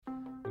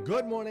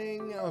Good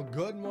morning,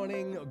 good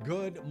morning,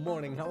 good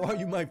morning. How are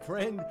you, my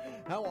friend?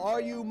 How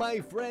are you, my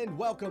friend?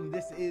 Welcome.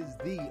 This is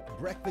the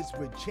Breakfast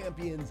with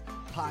Champions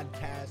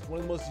podcast, one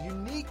of the most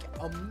unique,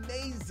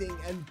 amazing,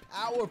 and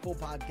powerful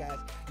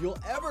podcasts you'll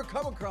ever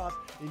come across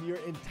in your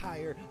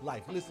entire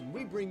life. Listen,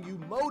 we bring you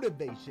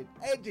motivation,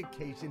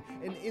 education,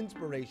 and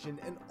inspiration,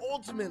 and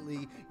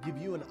ultimately give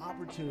you an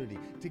opportunity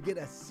to get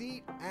a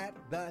seat at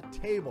the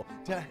table,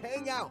 to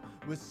hang out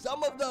with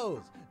some of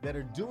those that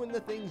are doing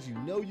the things you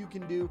know you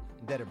can do,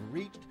 that have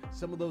reached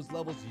some of those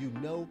levels you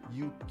know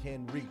you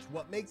can reach.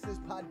 What makes this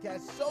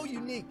podcast so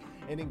unique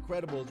and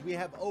incredible is we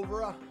have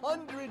over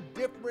 100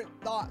 different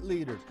thought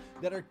leaders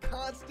that are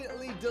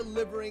constantly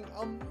delivering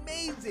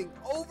amazing,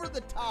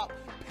 over-the-top,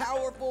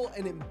 powerful,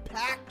 and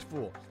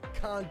impactful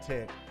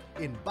content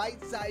in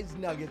bite-sized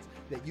nuggets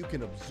that you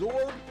can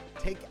absorb,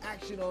 take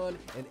action on,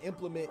 and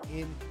implement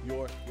in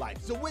your life.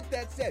 So with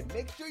that said,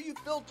 make sure you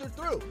filter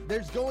through.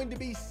 There's going to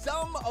be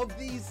some of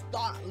these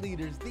thought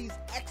leaders, these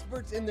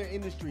experts in their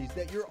industries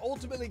that you're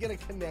ultimately going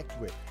to connect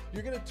with.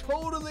 You're going to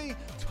totally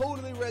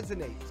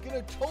resonate. It's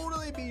going to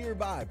totally be your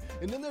vibe.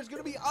 And then there's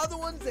going to be other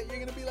ones that you're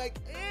going to be like,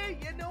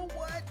 you know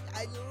what?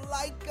 I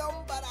like them,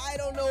 but I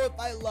don't know if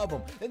I love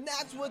them. And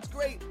that's what's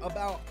great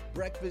about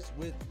Breakfast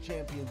with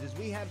Champions is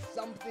we have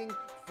something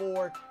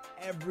for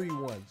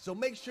everyone. So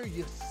make sure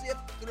you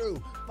sift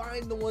through,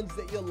 find the ones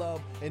that you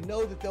love, and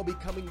know that they'll be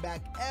coming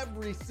back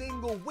every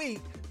single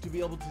week to be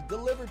able to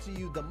deliver to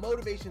you the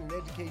motivation and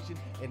education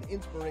and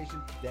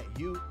inspiration that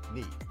you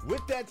need.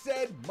 With that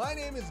said, my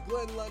name is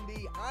Glenn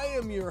Lundy. I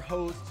am your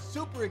host,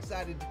 super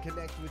excited to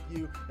connect with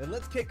you, and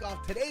let's kick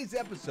off today's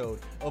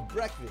episode of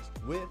Breakfast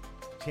with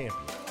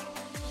Champions.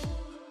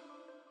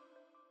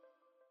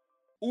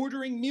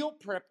 Ordering meal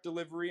prep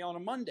delivery on a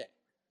Monday,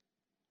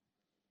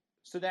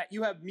 so that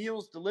you have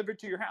meals delivered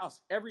to your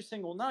house every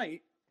single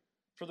night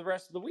for the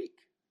rest of the week.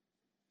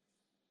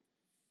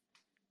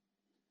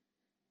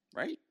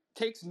 Right?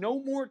 Takes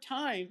no more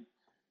time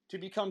to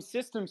become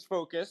systems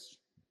focused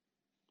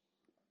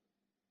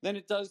than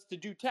it does to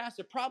do tasks.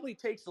 It probably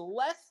takes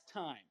less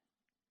time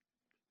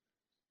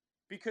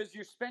because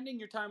you're spending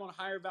your time on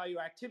higher value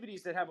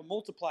activities that have a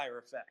multiplier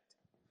effect.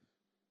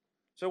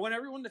 So I want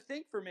everyone to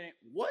think for a minute,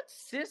 what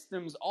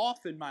system's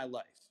off in my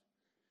life?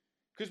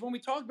 Because when we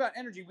talk about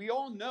energy, we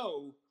all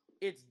know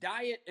it's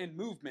diet and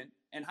movement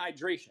and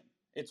hydration.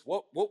 It's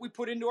what we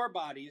put into our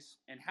bodies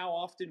and how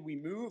often we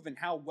move and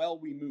how well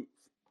we move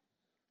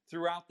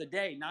throughout the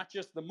day, not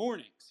just the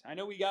mornings. I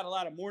know we got a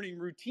lot of morning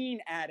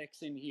routine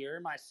addicts in here,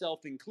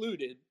 myself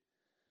included,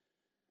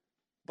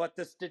 but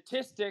the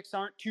statistics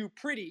aren't too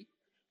pretty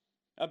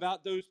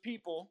about those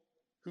people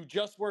who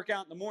just work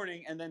out in the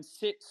morning and then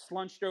sit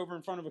slunched over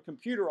in front of a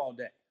computer all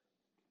day.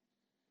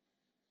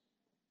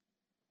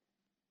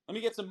 Let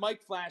me get some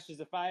mic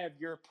flashes if I have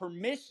your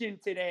permission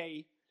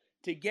today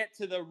to get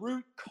to the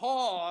root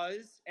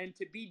cause and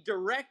to be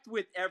direct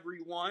with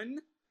everyone.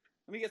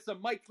 Let me get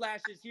some mic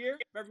flashes here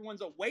if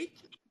everyone's awake.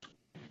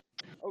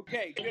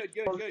 Okay, good.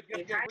 We're going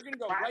to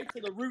go right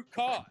to the root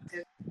cause.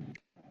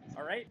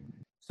 All right?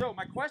 So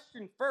my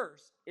question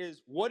first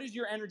is, what is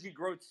your energy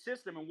growth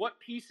system and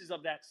what pieces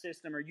of that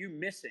system are you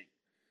missing?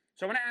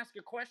 So I'm going to ask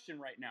a question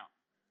right now.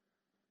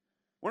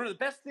 One of the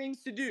best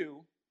things to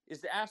do is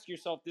to ask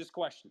yourself this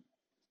question.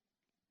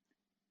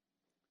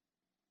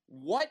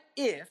 What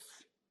if,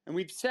 and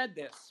we've said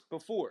this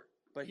before,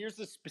 but here's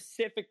the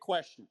specific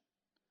question.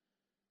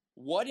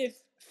 What if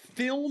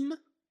film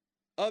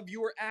of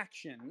your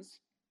actions,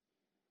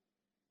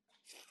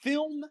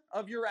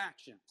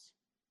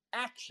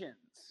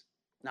 actions,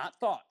 not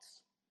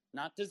thoughts,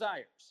 not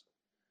desires,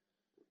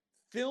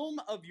 film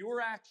of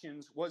your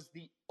actions was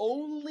the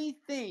only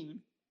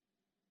thing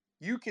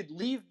you could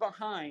leave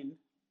behind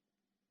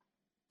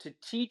to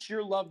teach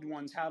your loved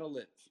ones how to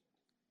live?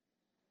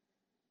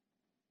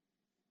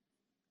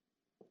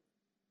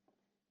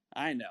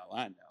 I know.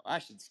 I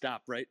should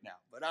stop right now,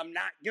 but I'm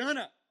not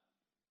gonna.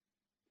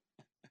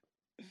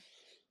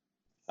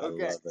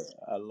 Okay.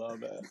 I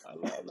love it.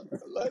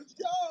 Let's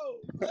go.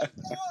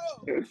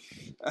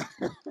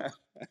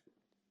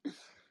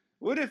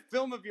 What if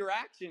film of your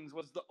actions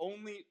was the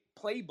only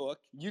playbook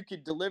you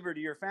could deliver to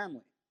your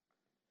family?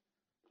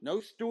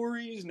 No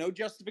stories, no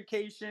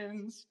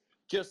justifications,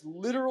 just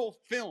literal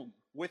film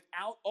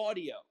without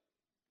audio.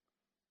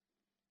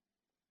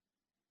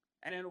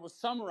 And it was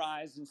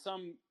summarized in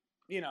some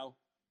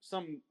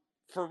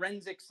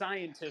forensic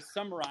scientist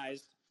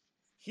summarized,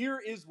 here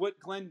is what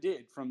Glenn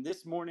did from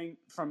this morning,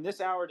 from this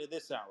hour to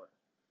this hour.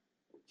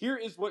 Here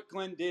is what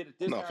Glenn did at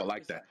this hour. I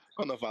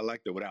don't know if I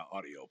like the without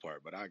audio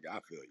part, but I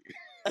feel you.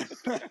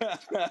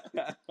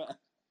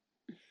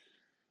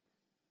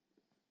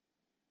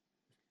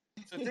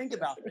 So think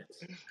about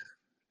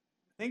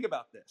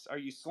this. Are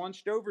you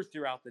slunched over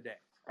throughout the day?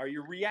 Are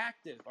you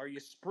reactive? Are you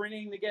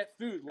sprinting to get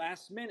food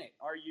last minute?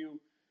 Are you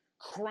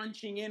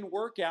crunching in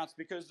workouts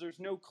because there's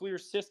no clear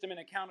system and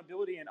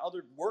accountability and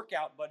other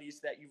workout buddies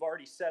that you've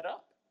already set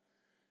up?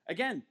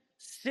 Again,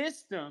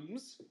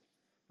 systems.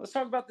 Let's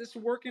talk about this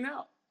working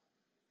out.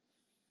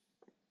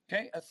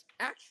 Okay,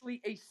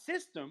 actually a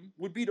system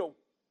would be to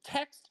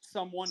Text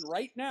someone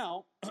right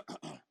now.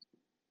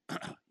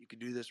 You can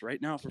do this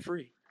right now for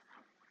free.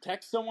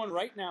 Text someone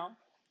right now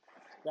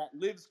that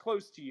lives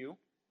close to you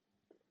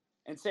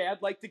and say,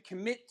 I'd like to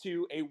commit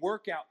to a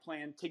workout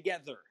plan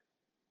together.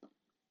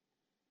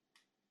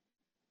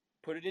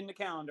 Put it in the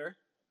calendar.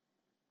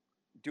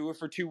 Do it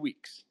for 2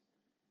 weeks.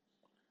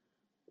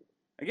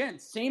 Again,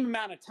 same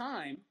amount of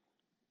time.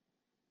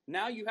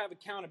 Now you have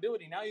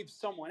accountability. Now you have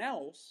someone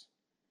else.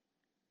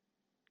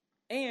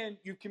 And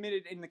you've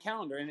committed in the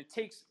calendar. And it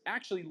takes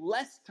actually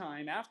less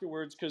time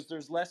afterwards because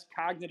there's less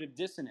cognitive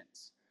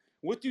dissonance.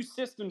 What do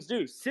systems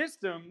do?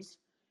 Systems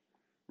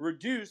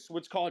reduce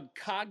what's called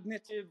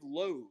cognitive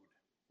load,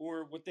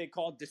 or what they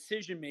call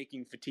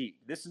decision-making fatigue.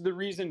 This is the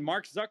reason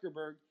Mark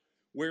Zuckerberg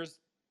wears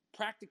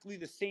practically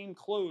the same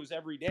clothes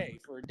every day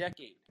for a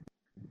decade,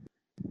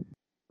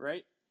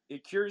 right?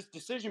 It cures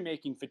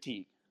decision-making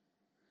fatigue.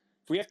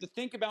 If we have to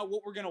think about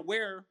what we're going to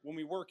wear when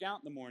we work out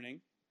in the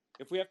morning,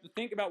 if we have to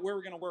think about where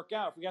we're going to work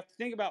out, if we have to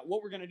think about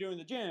what we're going to do in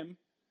the gym,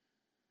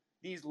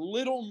 these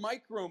little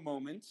micro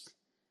moments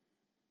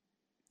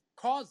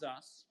cause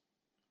us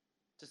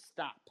to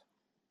stop.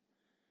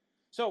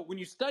 So when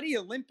you study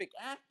Olympic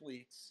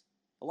athletes,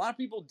 a lot of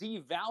people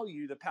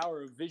devalue the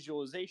power of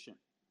visualization.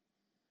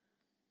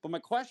 But my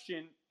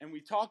question, and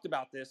we talked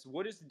about this,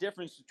 what is the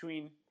difference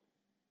between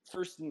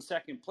first and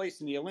second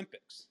place in the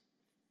Olympics?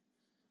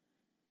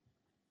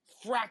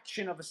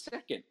 Fraction of a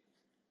second,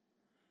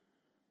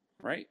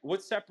 right?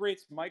 What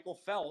separates Michael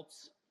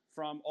Phelps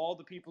from all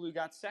the people who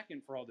got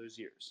second for all those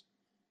years?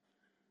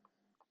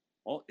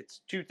 Well, it's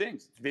two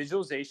things. It's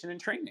visualization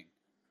and training.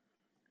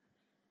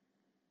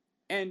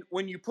 And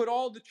when you put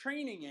all the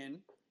training in,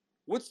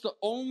 what's the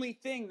only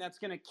thing that's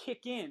going to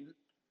kick in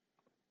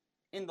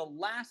the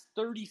last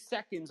 30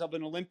 seconds of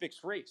an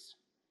Olympics race?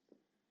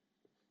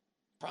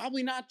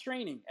 Probably not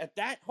training. At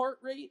that heart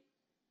rate,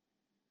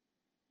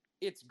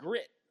 it's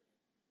grit.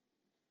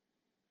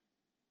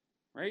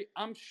 Right?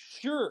 I'm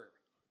sure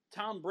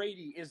Tom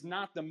Brady is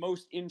not the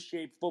most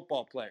in-shape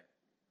football player.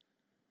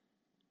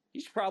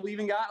 He's probably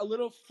even got a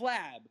little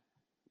flabs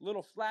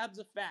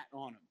of fat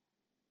on him.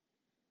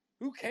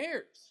 Who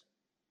cares?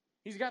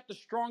 He's got the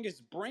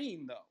strongest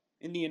brain, though,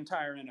 in the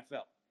entire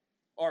NFL,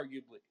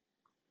 arguably.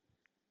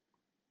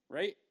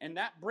 Right? And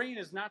that brain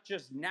is not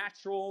just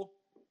natural,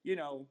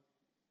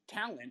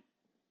 talent.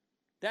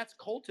 That's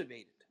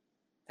cultivated.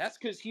 That's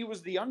because he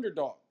was the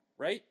underdog,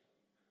 right?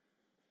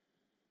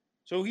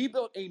 So he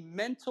built a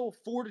mental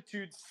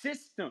fortitude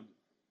system.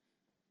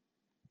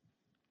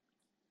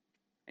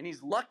 And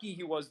he's lucky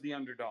he was the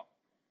underdog.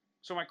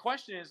 So my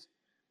question is,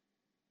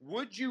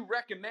 would you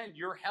recommend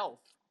your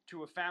health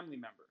to a family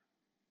member?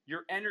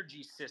 Your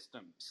energy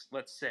systems,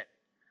 let's say.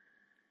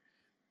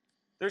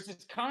 There's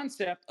this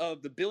concept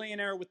of the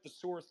billionaire with the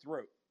sore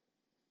throat.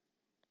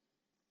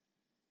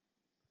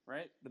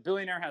 Right? The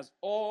billionaire has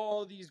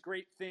all these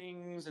great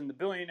things, and the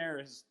billionaire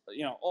has,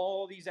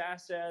 all these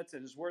assets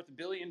and is worth $1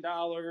 billion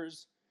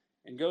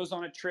and goes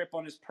on a trip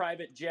on his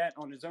private jet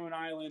on his own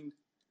island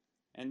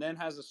and then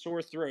has a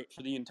sore throat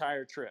for the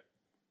entire trip.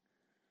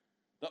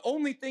 The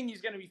only thing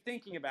he's going to be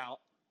thinking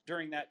about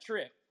during that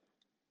trip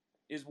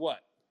is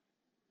what?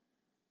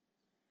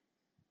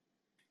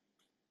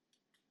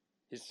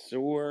 His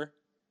sore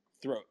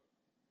throat.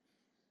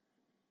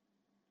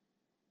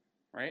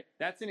 Right?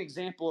 That's an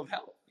example of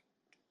health.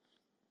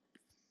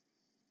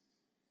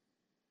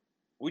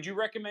 Would you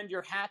recommend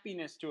your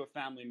happiness to a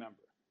family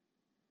member?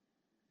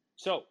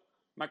 So,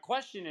 my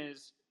question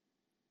is,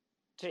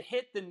 to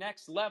hit the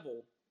next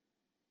level,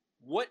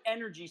 what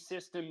energy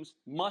systems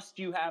must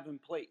you have in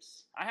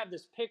place? I have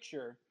this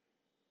picture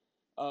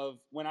of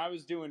when I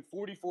was doing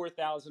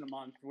 $44,000 a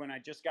month when I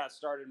just got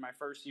started my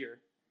first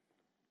year,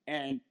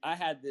 and I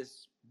had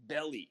this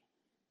belly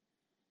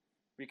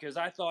because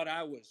I thought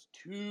I was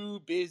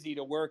too busy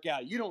to work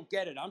out. You don't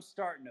get it. I'm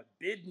starting a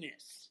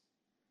business.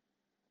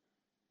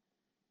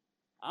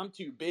 I'm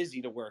too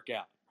busy to work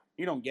out.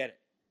 You don't get it.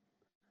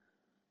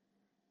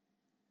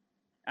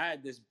 I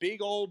had this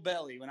big old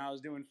belly when I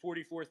was doing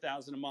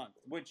 $44,000 a month,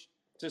 which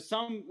to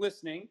some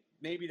listening,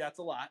 maybe that's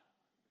a lot.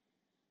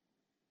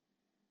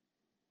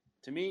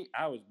 To me,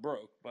 I was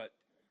broke, but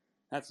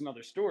that's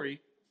another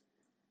story.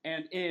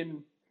 And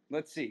in,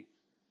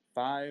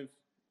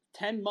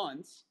 10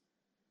 months,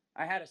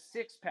 I had a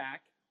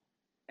six-pack,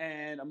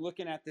 and I'm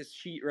looking at this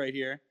sheet right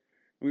here.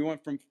 We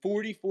went from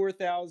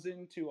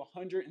 $44,000 to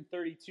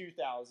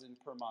 $132,000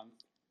 per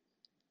month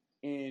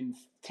in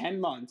 10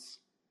 months.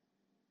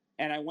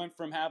 And I went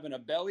from having a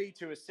belly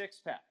to a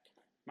six-pack.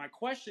 My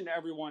question to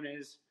everyone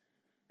is,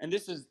 and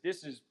this is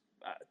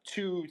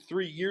 2-3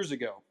 years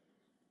ago.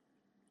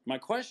 My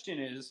question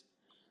is,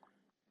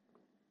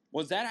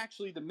 was that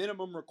actually the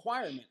minimum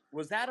requirement?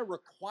 Was that a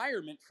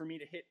requirement for me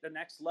to hit the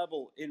next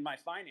level in my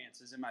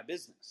finances, in my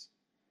business?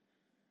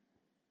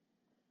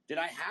 Did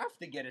I have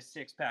to get a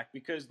six-pack?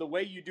 Because the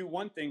way you do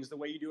one thing is the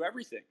way you do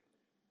everything.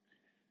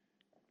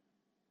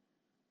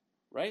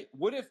 Right?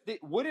 What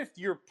if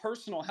your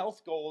personal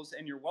health goals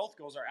and your wealth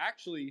goals are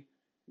actually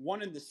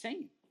one and the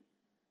same?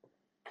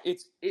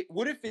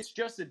 What if it's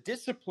just a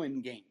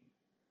discipline game?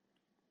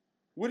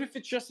 What if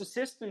it's just a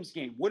systems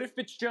game? What if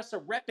it's just a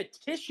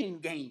repetition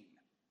game?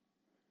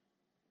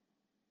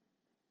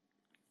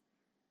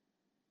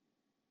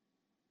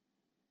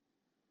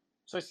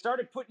 So I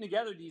started putting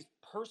together these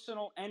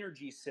personal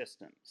energy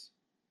systems.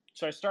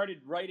 So I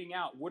started writing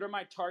out, what are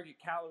my target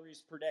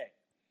calories per day?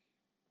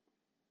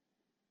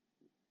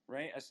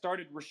 Right? I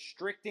started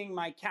restricting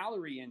my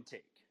calorie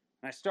intake.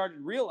 And I started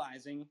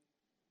realizing,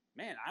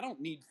 man, I don't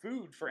need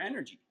food for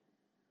energy.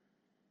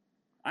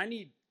 I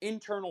need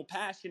internal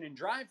passion and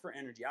drive for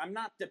energy. I'm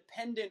not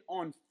dependent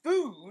on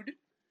food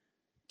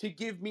to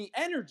give me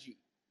energy.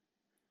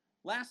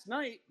 Last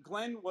night,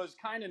 Glenn was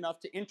kind enough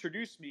to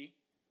introduce me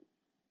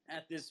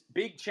at this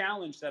big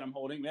challenge that I'm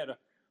holding. We had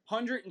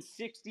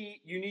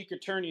 160 unique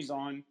attorneys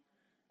on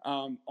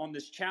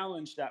this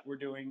challenge that we're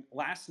doing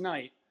last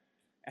night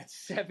at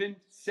 7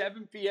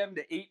 p.m.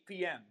 to 8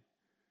 p.m.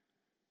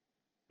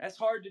 That's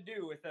hard to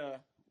do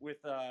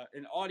with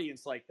an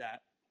audience like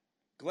that.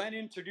 Glenn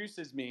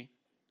introduces me,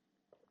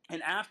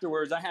 and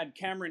afterwards, I had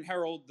Cameron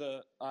Herold,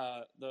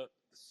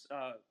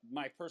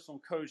 my personal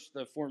coach,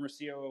 the former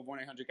CEO of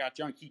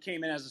 1-800-GOT-JUNK. He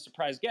came in as a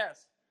surprise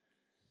guest.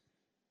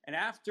 And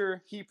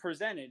after he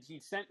presented, he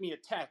sent me a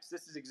text.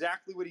 This is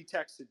exactly what he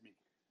texted me.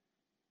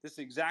 This is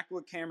exactly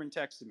what Cameron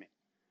texted me.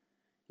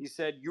 He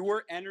said,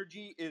 "Your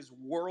energy is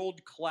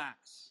world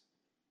class."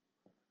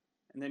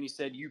 And then he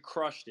said, "You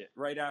crushed it,"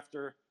 right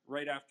after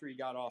he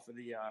got off of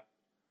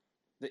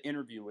the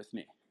interview with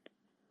me.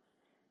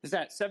 It's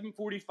at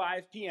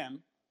 7:45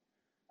 p.m.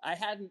 I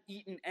hadn't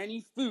eaten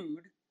any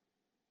food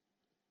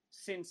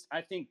since,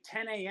 I think,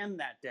 10 a.m.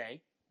 that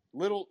day. A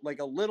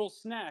little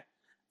snack.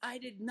 I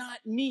did not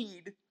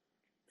need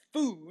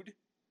food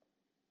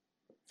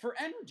for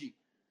energy.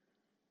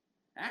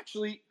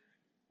 Actually,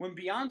 when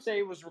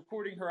Beyonce was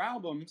recording her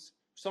albums,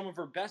 some of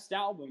her best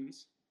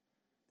albums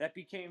that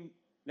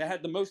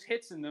had the most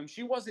hits in them,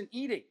 she wasn't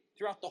eating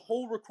throughout the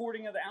whole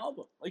recording of the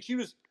album.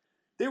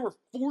 They were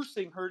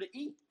forcing her to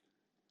eat.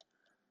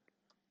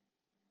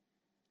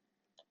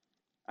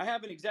 I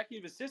have an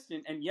executive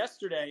assistant, and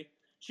yesterday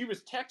she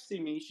was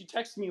texting me. She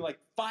texted me like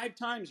 5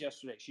 times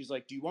yesterday. She's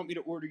like, "Do you want me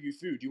to order you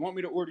food? Do you want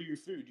me to order you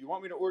food? Do you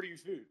want me to order you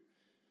food?"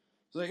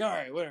 I was like, "All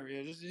right, whatever.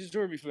 Yeah, just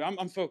order me food.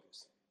 I'm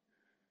focused."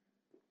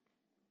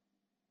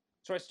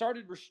 So I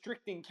started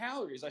restricting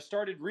calories. I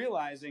started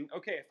realizing,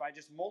 okay, if I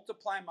just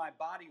multiply my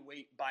body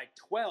weight by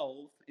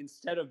 12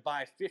 instead of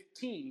by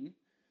 15,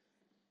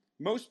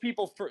 most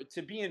people,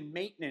 to be in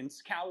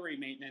maintenance, calorie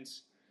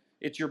maintenance,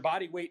 it's your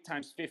body weight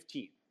times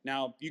 15.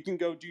 Now, you can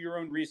go do your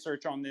own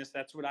research on this.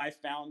 That's what I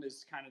found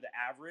is kind of the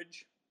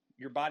average.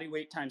 Your body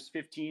weight times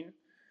 15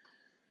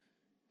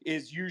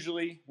 is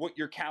usually what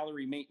your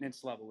calorie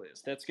maintenance level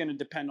is. That's going to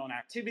depend on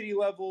activity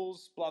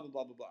levels, blah, blah,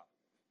 blah, blah, blah.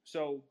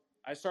 So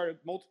I started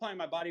multiplying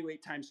my body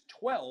weight times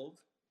 12,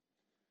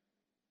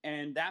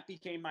 and that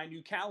became my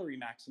new calorie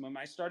maximum.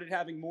 I started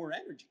having more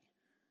energy.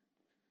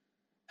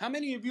 How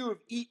many of you have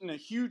eaten a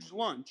huge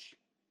lunch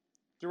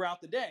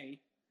throughout the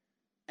day,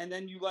 and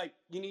then you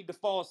need to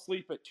fall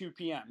asleep at 2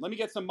 p.m.? Let me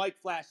get some mic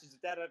flashes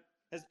if that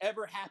has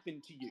ever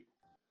happened to you.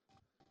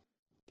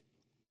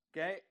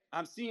 Okay,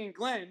 I'm seeing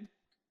Glenn.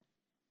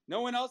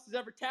 No one else has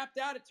ever tapped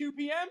out at 2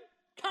 p.m.?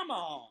 Come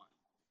on.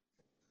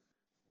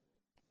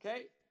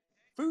 Okay,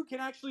 food can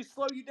actually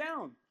slow you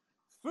down.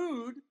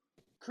 Food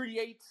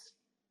creates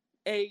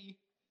a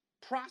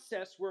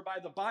process whereby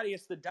the body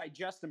has to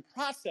digest and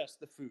process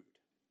the food.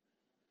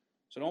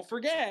 So don't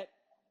forget,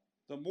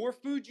 the more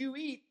food you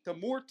eat, the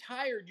more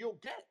tired you'll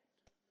get.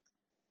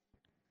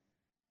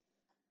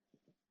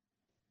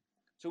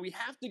 So we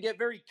have to get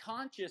very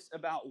conscious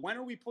about when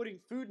are we putting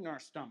food in our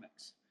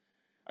stomachs.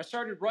 I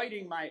started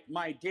writing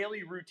my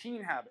daily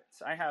routine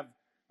habits. I have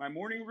my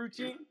morning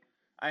routine.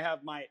 I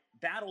have my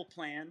battle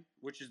plan,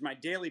 which is my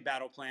daily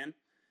battle plan,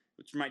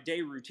 which is my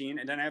day routine.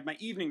 And then I have my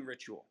evening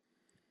ritual.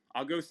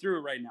 I'll go through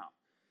it right now.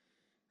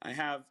 I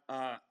have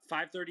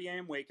 5:30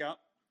 a.m. wake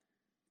up,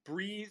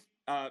 breathe.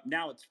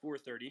 Now it's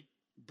 4:30.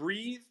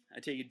 Breathe. I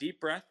take a deep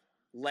breath,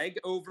 leg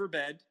over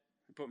bed.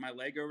 I put my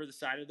leg over the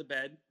side of the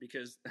bed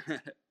because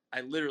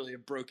I literally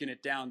have broken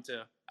it down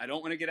to, I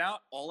don't want to get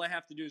out. All I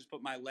have to do is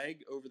put my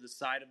leg over the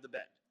side of the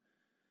bed,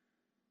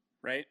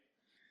 right?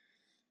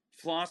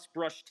 Floss,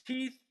 brush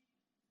teeth,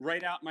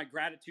 write out my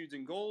gratitudes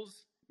and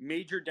goals,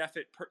 major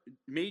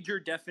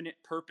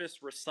definite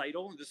purpose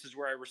recital. This is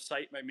where I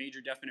recite my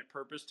major definite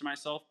purpose to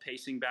myself,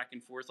 pacing back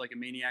and forth like a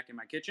maniac in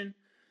my kitchen.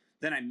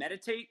 Then I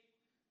meditate.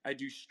 I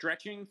do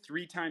stretching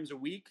 3 times a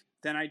week.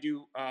 Then I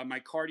do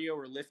my cardio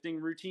or lifting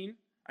routine.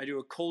 I do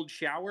a cold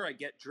shower. I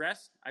get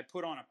dressed. I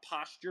put on a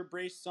posture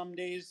brace some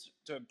days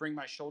to bring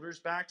my shoulders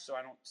back so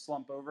I don't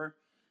slump over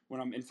when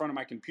I'm in front of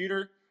my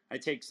computer. I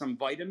take some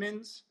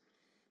vitamins.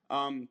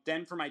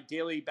 Then for my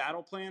daily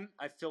battle plan,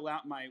 I fill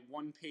out my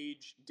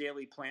 1-page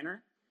daily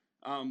planner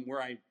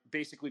where I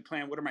basically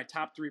plan what are my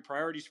top 3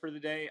 priorities for the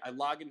day. I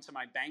log into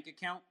my bank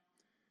account.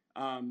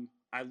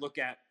 I look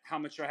at how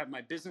much do I have in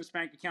my business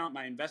bank account,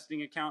 my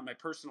investing account, my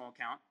personal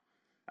account.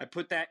 I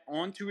put that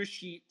onto a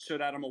sheet so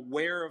that I'm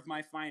aware of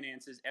my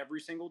finances every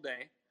single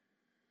day.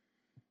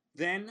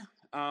 Then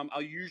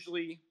I'll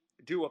usually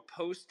do a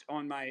post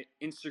on my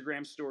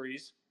Instagram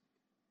stories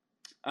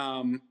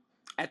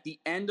at the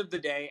end of the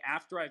day,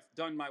 after I've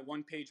done my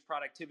one-page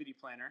productivity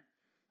planner.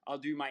 I'll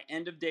do my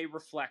end of day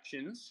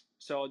reflections.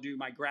 So I'll do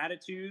my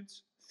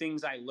gratitudes,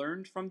 things I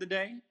learned from the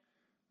day,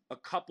 a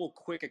couple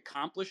quick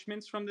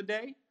accomplishments from the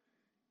day,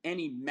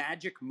 any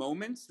magic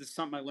moments. This is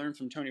something I learned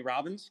from Tony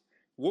Robbins.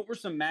 What were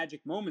some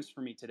magic moments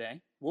for me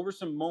today? What were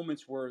some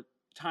moments where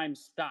time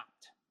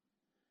stopped,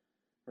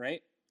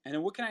 right? And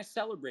then what can I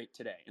celebrate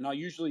today? And I'll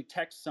usually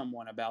text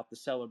someone about the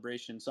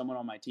celebration, someone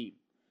on my team.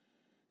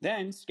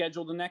 Then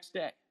schedule the next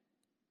day,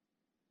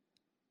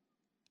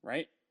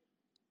 right?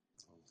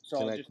 So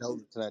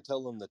Can I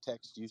tell them the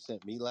text you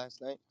sent me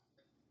last night?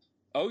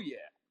 Oh,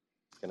 yeah.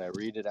 Can I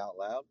read it out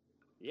loud?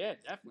 Yeah,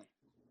 definitely.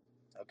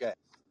 Okay.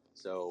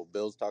 So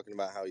Bill's talking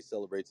about how he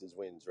celebrates his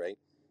wins, right?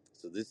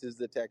 So this is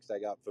the text I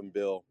got from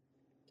Bill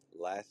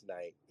last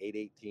night,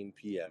 8:18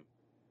 p.m.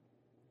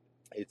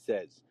 It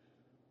says,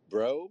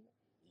 "Bro,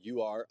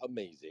 you are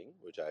amazing,"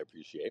 which I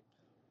appreciate.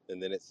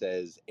 And then it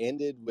says,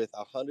 "Ended with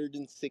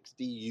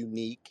 160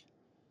 unique.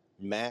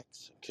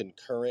 Max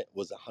concurrent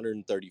was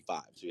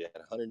 135. So we had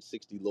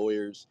 160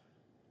 lawyers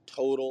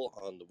total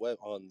on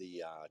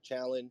the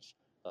challenge,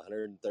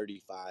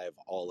 135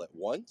 all at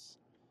once."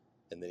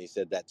 And then he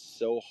said, "That's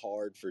so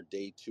hard for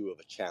day 2 of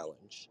a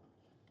challenge.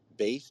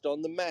 Based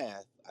on the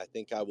math, I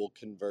think I will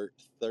convert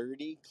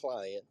 30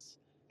 clients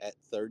at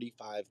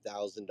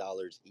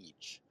 $35,000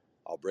 each.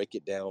 I'll break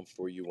it down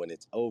for you when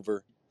it's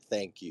over.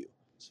 Thank you."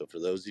 So for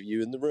those of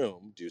you in the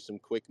room, do some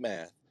quick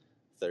math.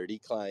 30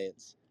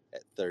 clients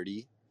at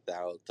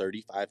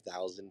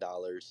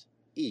 $35,000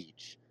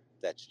 each.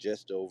 That's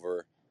just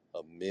over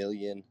 $1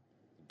 million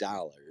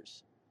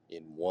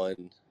in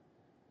one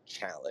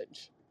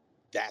challenge.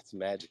 That's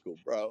magical,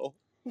 bro.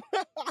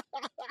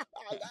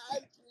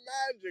 That's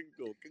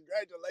magical.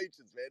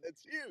 Congratulations, man.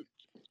 That's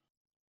huge.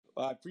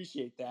 Well, I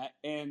appreciate that.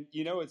 And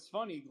you know what's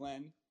funny,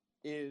 Glenn,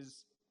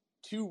 is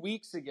 2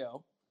 weeks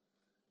ago,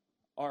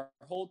 our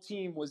whole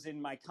team was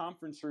in my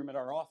conference room at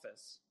our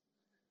office.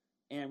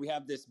 And we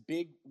have this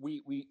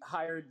we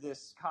hired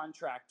this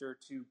contractor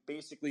to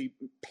basically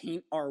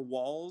paint our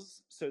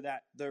walls so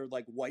that they're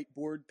like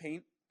whiteboard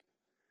paint.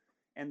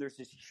 And there's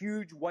this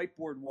huge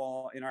whiteboard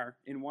wall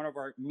in one of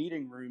our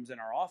meeting rooms in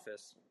our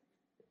office.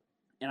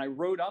 And I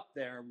wrote up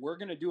there, we're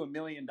going to do $1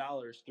 million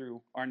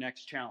through our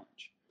next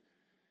challenge.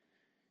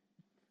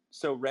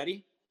 So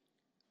ready?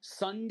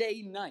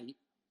 Sunday night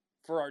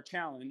for our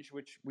challenge,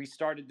 which we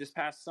started this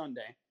past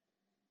Sunday.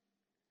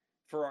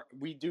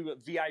 We do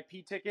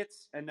VIP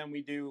tickets and then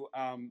we do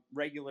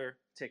regular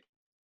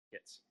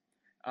tickets.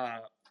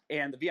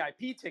 And the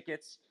VIP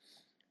tickets,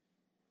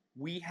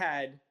 we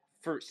had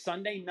for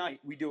Sunday night,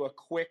 we do a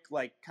quick,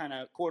 like, kind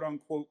of quote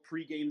unquote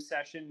pregame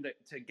session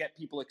to get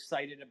people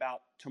excited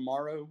about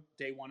tomorrow,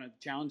 day 1 of the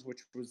challenge,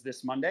 which was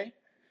this Monday.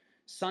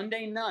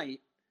 Sunday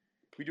night,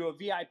 we do a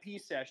VIP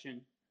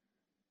session.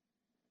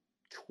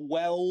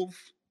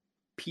 12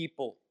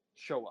 people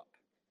show up.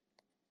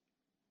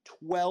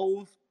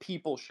 12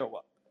 people show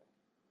up.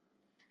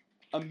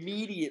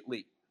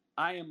 Immediately,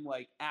 I am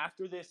like,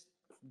 after this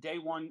day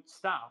 1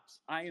 stops,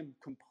 I am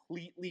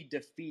completely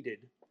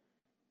defeated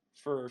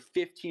for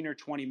 15 or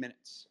 20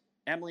 minutes.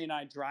 Emily and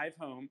I drive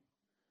home.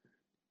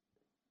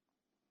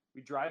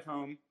 We drive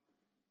home.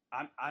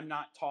 I'm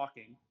not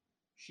talking.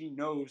 She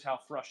knows how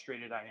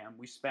frustrated I am.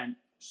 We spent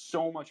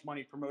so much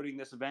money promoting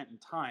this event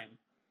and time.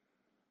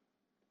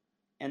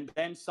 And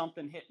then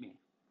something hit me.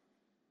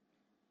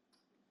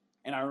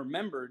 And I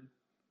remembered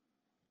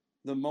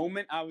the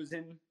moment I was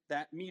in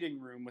that meeting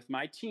room with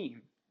my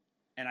team,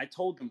 and I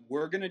told them,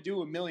 we're going to do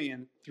 $1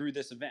 million through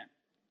this event.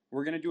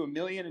 We're going to do $1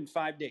 million in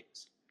 5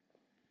 days.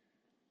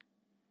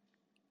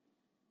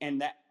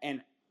 And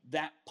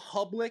that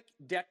public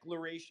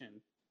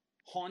declaration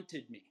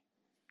haunted me.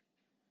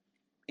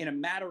 In a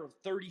matter of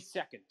 30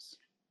 seconds,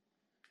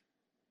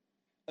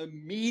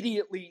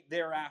 immediately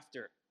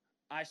thereafter,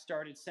 I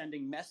started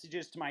sending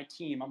messages to my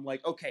team. I'm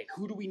like, okay,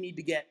 who do we need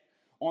to get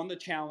on the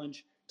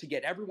challenge to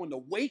get everyone to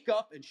wake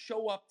up and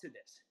show up to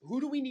this? Who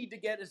do we need to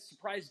get as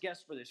surprise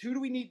guests for this? Who do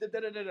we need?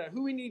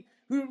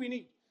 Who do we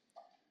need?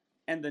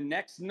 And the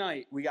next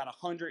night, we got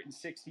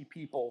 160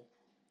 people,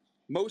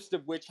 most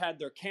of which had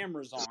their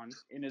cameras on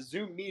in a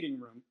Zoom meeting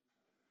room,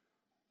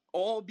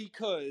 all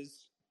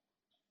because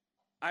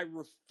I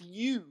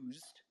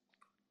refused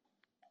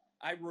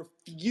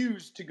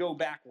to go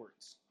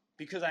backwards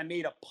because I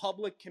made a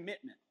public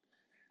commitment.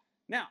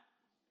 Now,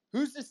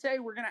 who's to say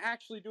we're going to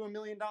actually do $1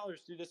 million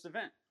through this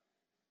event?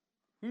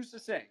 Who's to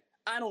say?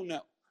 I don't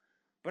know.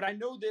 But I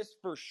know this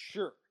for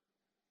sure.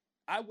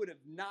 I would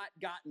have not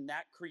gotten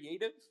that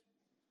creative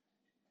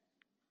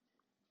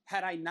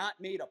had I not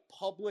made a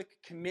public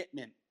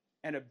commitment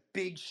and a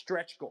big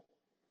stretch goal.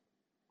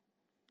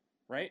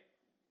 Right?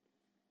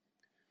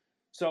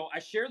 So I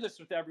share this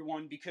with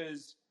everyone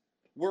because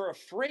we're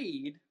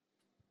afraid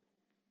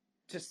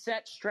to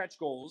set stretch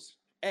goals,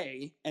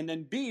 A, and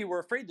then B, we're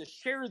afraid to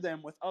share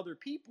them with other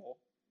people.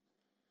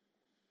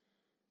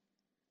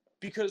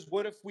 Because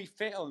what if we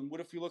fail and what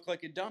if we look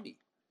like a dummy?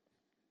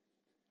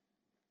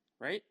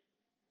 right?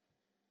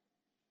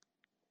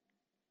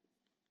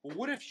 Well,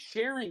 what if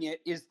sharing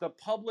it is the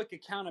public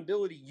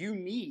accountability you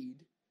need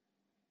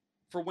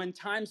for when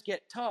times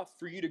get tough,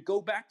 for you to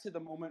go back to the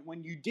moment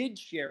when you did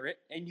share it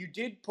and you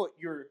did put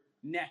your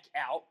neck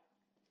out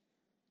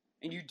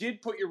and you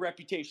did put your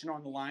reputation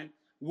on the line?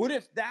 What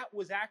if that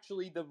was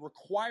actually the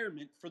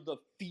requirement for the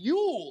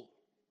fuel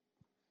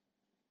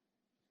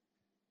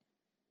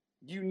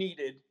you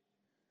needed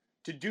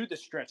to do the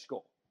stretch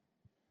goal?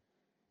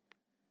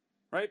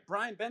 Right?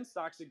 Brian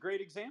Benstock's a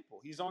great example.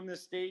 He's on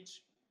this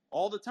stage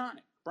all the time.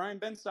 Brian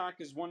Benstock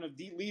is one of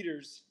the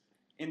leaders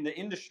in the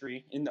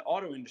industry, in the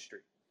auto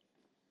industry.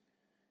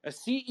 A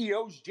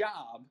CEO's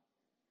job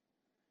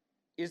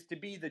is to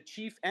be the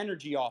chief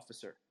energy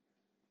officer.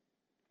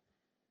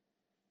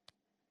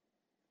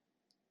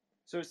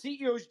 So a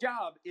CEO's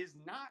job is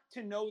not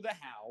to know the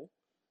how.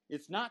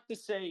 It's not to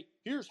say,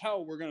 here's how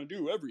we're going to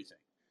do everything.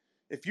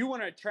 If you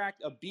want to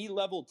attract a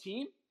B-level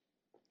team,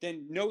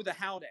 then know the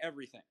how to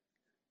everything.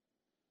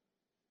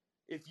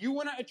 If you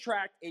want to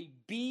attract a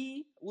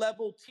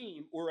B-level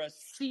team or a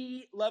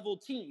C-level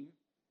team,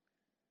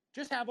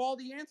 just have all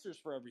the answers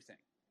for everything.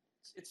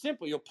 It's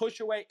simple. You'll push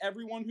away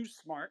everyone who's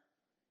smart,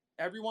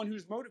 everyone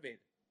who's motivated.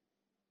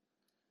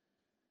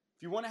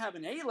 If you want to have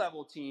an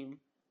A-level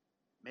team,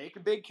 make a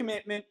big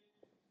commitment.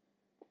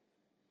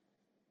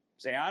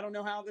 Say, I don't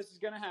know how this is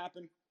going to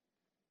happen.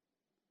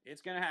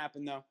 It's going to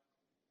happen, though.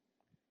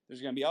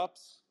 There's going to be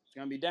ups. There's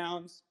going to be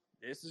downs.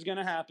 This is going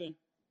to happen.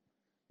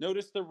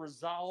 Notice the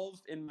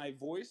resolve in my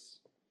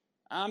voice.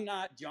 I'm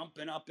not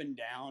jumping up and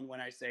down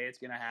when I say it's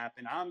going to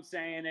happen. I'm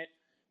saying it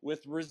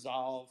with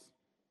resolve.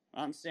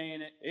 I'm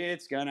saying it.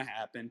 It's going to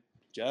happen.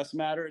 Just a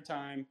matter of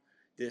time.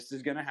 This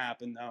is going to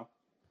happen, though.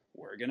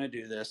 We're going to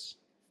do this.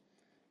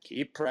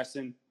 Keep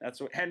pressing.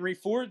 That's what Henry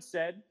Ford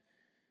said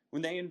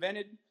when they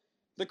invented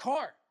the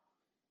car.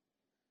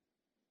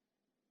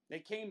 They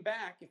came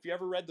back. If you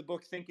ever read the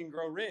book Think and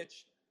Grow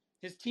Rich,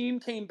 his team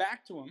came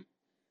back to him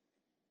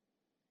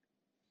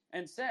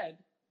and said,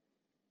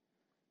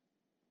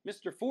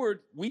 Mr. Ford,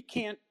 we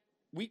can't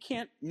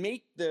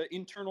make the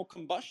internal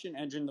combustion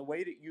engine the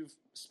way that you've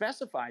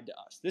specified to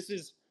us. This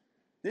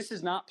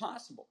is not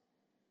possible.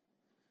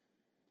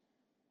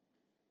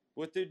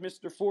 What did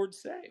Mr. Ford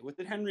say? What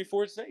did Henry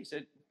Ford say? He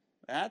said,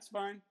 that's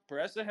fine.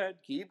 Press ahead.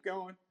 Keep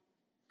going.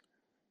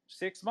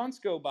 6 months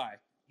go by.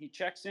 He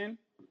checks in.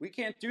 We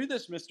can't do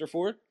this, Mr.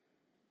 Ford.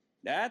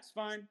 That's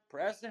fine.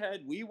 Press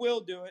ahead. We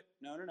will do it.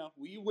 No.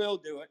 We will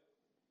do it.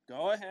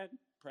 Go ahead.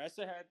 Press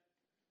ahead.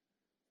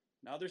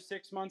 Another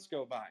 6 months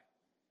go by.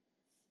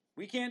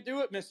 We can't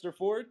do it, Mr.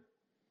 Ford.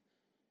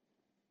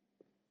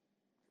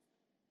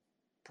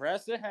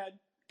 Press ahead.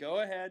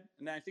 Go ahead.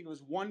 And I think it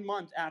was 1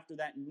 month after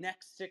that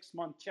next 6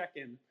 month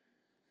check-in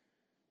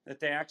that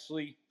they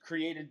actually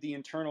created the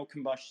internal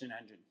combustion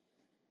engine.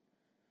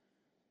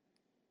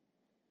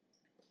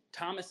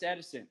 Thomas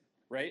Edison,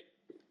 right?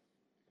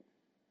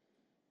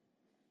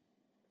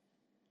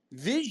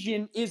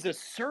 Vision is a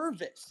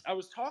service. I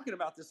was talking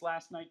about this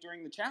last night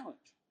during the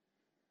challenge.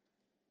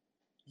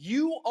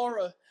 You are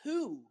a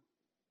who,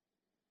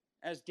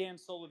 as Dan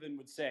Sullivan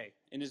would say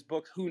in his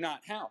book, Who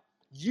Not How.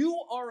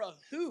 You are a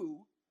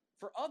who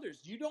for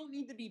others. You don't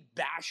need to be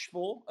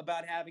bashful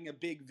about having a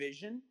big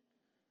vision.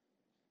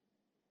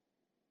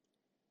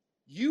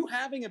 You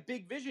having a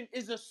big vision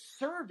is a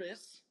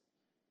service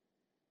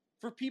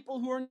for people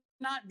who are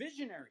not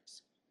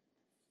visionaries.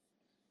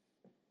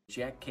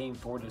 Jack Kane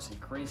Ford has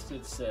increased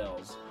its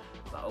sales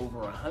by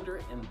over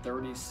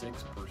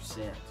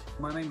 136%.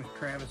 My name is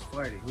Travis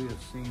Flaherty. We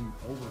have seen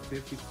over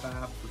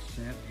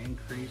 55%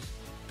 increase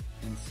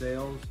in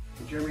sales.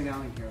 Jeremy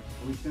Downing here.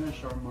 We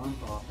finished our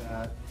month off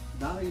at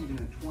not even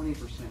a 20%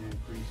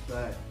 increase,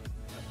 but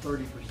a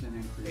 30%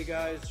 increase. Hey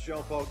guys,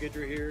 Jean-Paul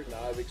Guidry here.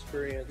 Now I've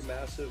experienced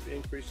massive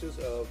increases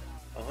of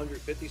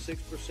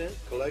 156%,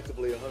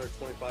 collectively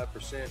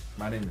 125%.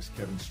 My name is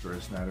Kevin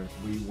Strohsnyder.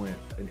 We went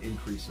an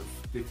increase of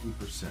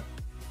 50%.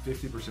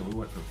 50%. We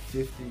went from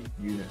 50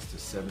 units to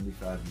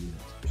 75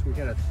 units. We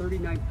had a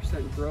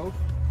 39% growth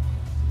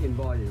in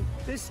volume.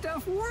 This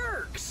stuff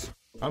works!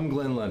 I'm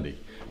Glenn Lundy,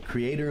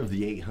 creator of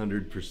the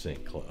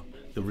 800% Club.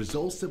 The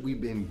results that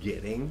we've been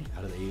getting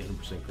out of the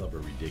 800% Club are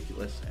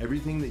ridiculous.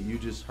 Everything that you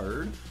just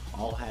heard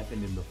all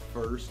happened in the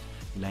first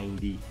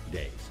 90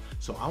 days.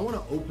 So I want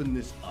to open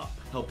this up,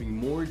 helping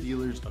more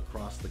dealers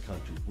across the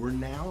country. We're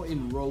now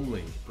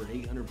enrolling for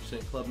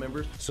 800% Club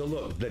members. So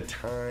look, the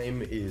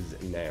time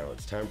is now.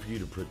 It's time for you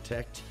to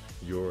protect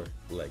your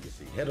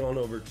legacy. Head on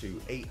over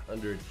to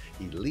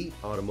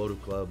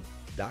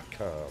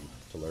 800EliteAutomotiveClub.com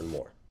to learn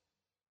more.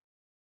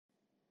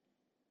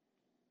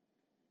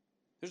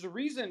 There's a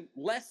reason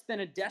less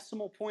than a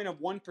decimal point of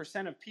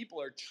 1% of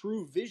people are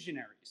true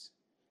visionaries.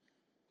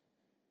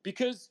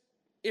 Because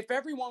if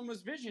everyone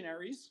was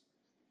visionaries,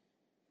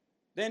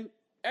 then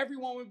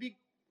everyone would be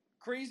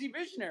crazy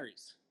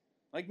visionaries,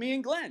 like me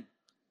and Glenn.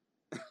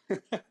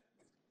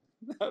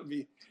 That'd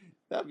be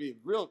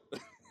real.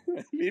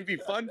 It'd be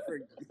fun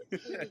for.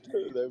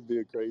 That'd be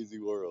a crazy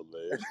world,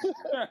 man.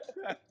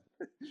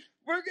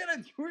 we're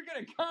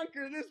gonna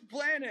conquer this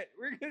planet.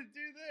 We're gonna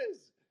do this.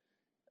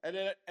 And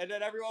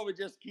then everyone would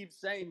just keep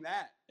saying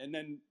that, and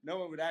then no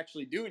one would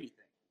actually do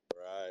anything.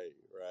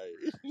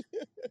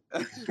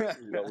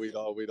 Right. We'd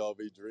all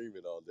be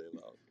dreaming all day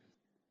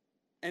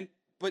long.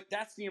 But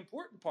that's the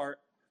important part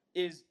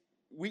is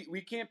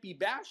we can't be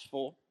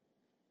bashful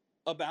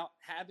about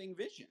having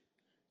vision,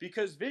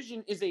 because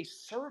vision is a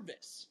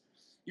service.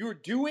 You're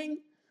doing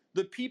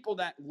the people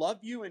that love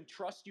you and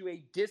trust you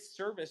a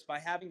disservice by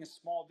having a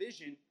small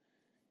vision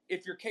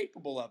if you're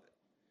capable of it.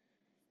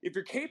 If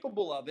you're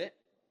capable of it,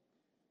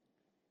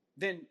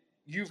 then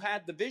you've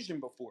had the vision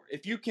before.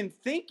 If you can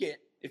think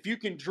it, if you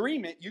can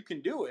dream it, you can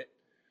do it,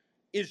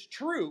 is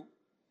true.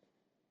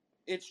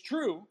 It's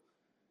true.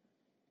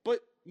 But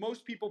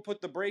most people put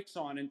the brakes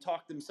on and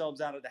talk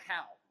themselves out of the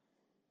how.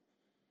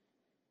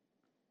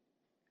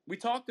 We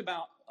talked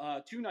about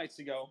 2 nights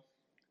ago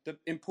the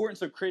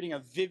importance of creating a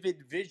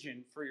vivid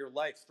vision for your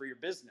life, for your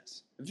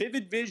business.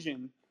 Vivid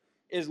vision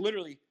is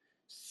literally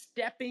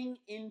stepping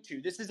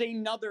into, this is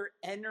another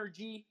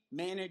energy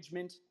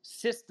management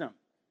system.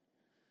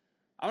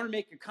 I want to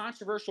make a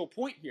controversial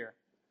point here.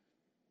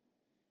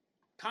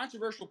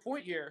 Controversial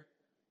point here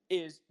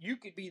is you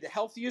could be the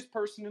healthiest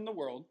person in the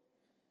world.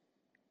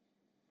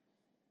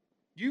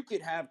 You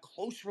could have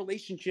close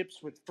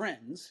relationships with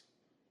friends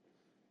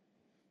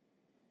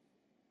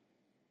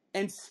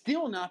and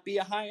still not be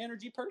a high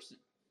energy person.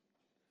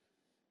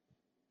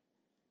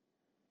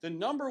 The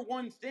number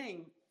one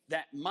thing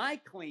that my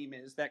claim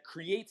is that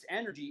creates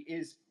energy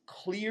is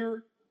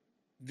clear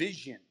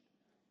vision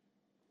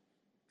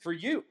for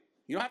you.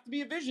 You don't have to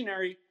be a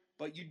visionary,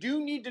 but you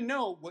do need to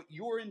know what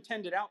your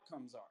intended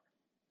outcomes are.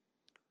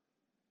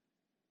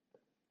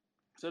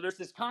 So there's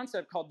this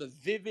concept called the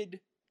vivid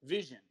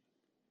vision,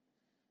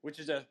 which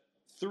is a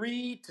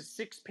 3 to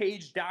 6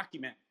 page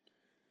document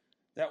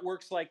that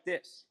works like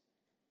this.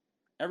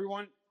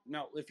 Everyone,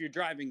 no, if you're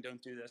driving,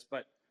 don't do this,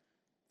 but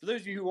for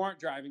those of you who aren't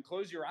driving,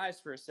 close your eyes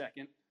for a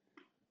second.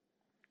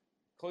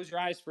 Close your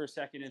eyes for a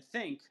second and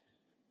think,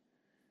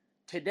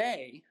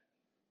 today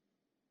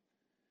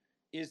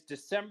is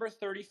December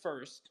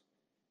 31st,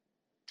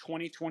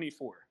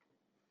 2024.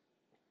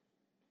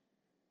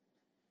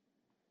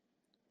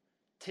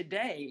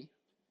 Today,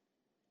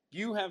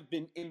 you have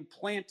been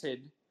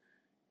implanted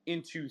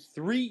into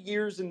 3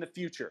 years in the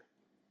future.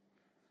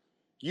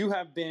 You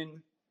have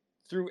been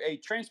through a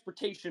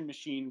transportation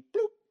machine,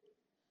 bloop,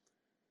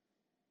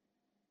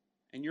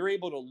 and you're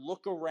able to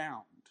look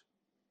around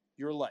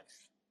your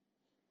life.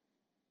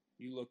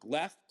 You look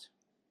left,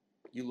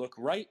 you look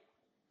right,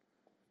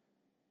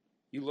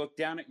 you look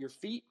down at your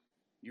feet,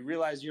 you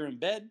realize you're in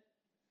bed,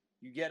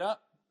 you get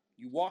up,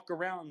 you walk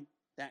around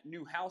that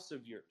new house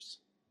of yours.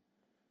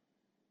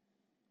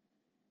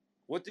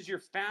 What does your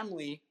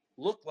family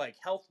look like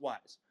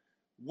health-wise?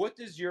 What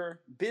does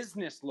your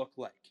business look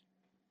like?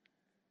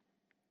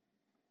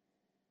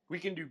 We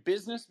can do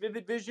business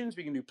vivid visions,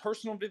 we can do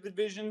personal vivid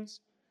visions.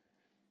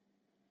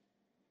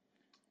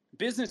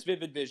 Business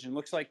vivid vision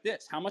looks like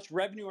this. How much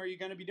revenue are you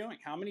going to be doing?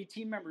 How many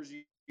team members are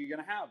you going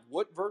to have?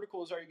 What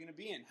verticals are you going to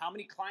be in? How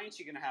many clients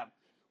are you going to have?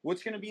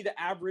 What's going to be the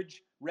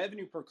average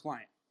revenue per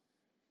client?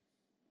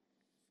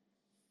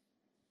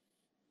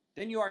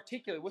 Then you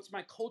articulate, what's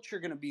my culture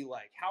going to be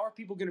like? How are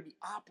people going to be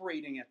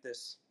operating at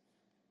this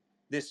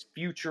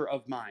future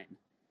of mine?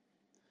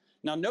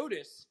 Now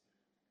notice,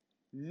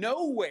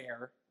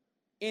 nowhere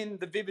in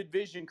the vivid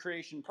vision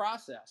creation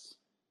process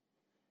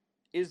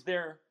is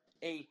there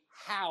a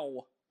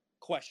how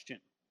question.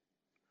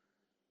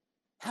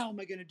 How am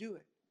I going to do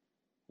it?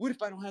 What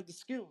if I don't have the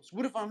skills?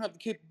 What if I don't have the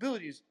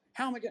capabilities?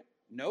 How am I going to?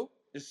 Nope.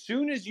 As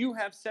soon as you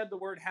have said the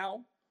word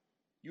how,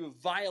 you have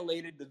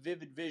violated the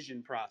vivid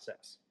vision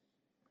process.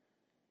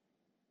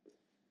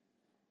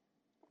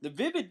 The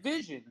vivid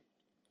vision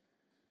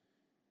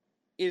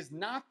is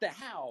not the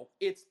how,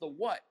 it's the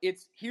what.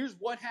 It's here's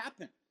what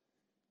happened.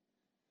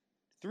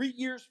 3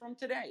 years from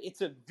today.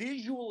 It's a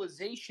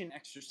visualization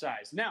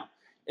exercise. Now,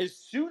 as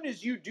soon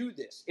as you do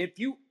this, if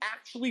you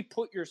actually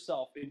put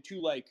yourself into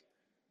like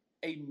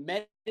a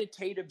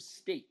meditative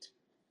state,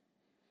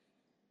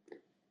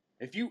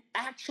 if you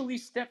actually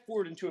step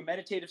forward into a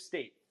meditative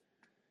state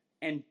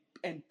and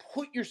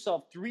put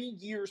yourself 3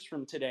 years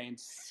from today and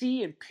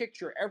see and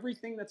picture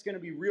everything that's going to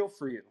be real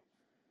for you,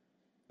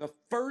 the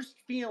first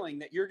feeling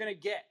that you're going to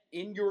get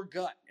in your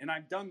gut, and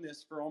I've done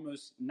this for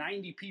almost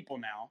 90 people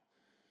now,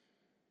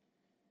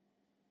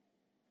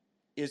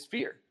 is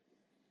fear.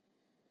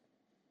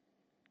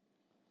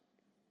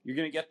 You're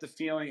going to get the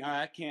feeling,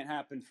 that can't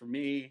happen for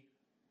me.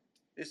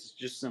 This is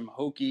just some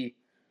hokey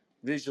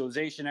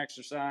visualization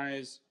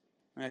exercise.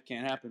 That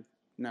can't happen.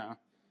 No.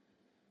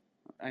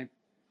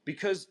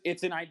 Because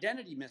it's an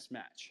identity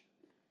mismatch.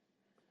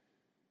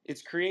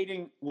 It's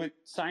creating what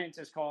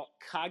scientists call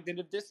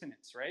cognitive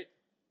dissonance, right?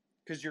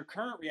 Because your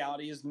current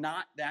reality is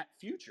not that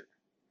future.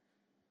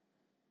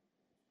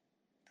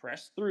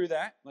 Press through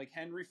that like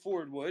Henry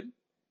Ford would.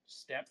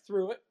 Step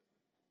through it.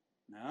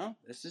 No,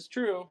 this is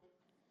true.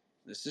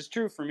 This is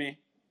true for me.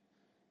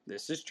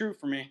 This is true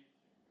for me.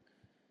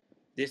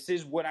 This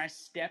is what I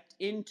stepped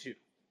into.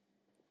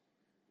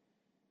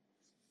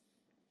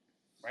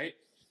 Right?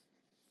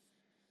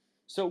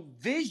 So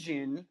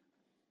vision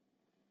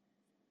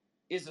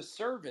is a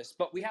service,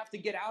 but we have to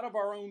get out of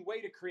our own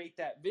way to create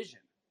that vision.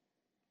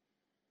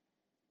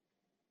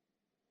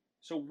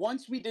 So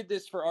once we did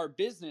this for our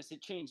business,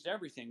 it changed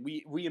everything.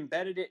 We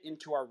embedded it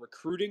into our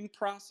recruiting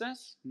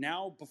process.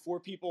 Now, before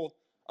people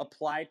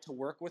apply to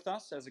work with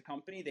us as a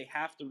company, they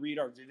have to read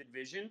our Vivid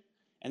Vision,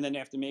 and then they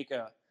have to make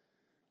a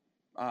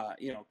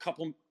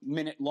couple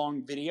minute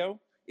long video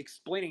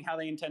explaining how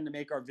they intend to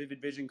make our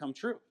Vivid Vision come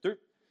true.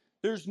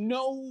 There's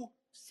no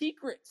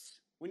secrets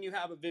when you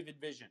have a Vivid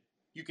Vision.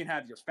 You can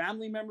have your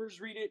family members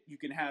read it. You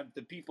can have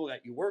the people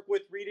that you work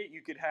with read it.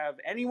 You could have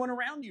anyone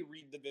around you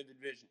read the Vivid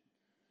Vision.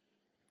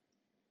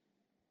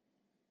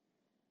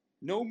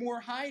 No more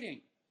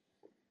hiding.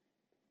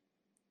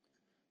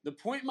 The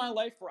point in my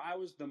life where I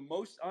was the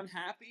most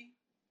unhappy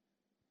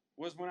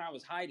was when I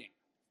was hiding.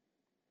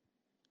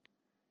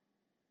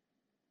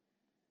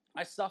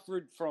 I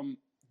suffered from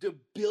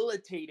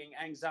debilitating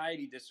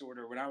anxiety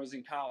disorder when I was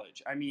in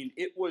college. I mean,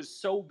 it was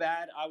so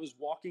bad. I was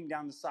walking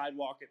down the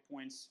sidewalk at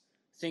points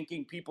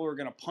thinking people are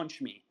going to punch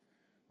me,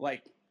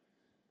 like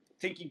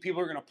thinking people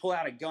are going to pull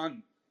out a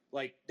gun,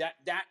 like that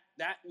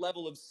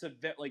level of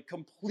severe, like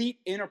complete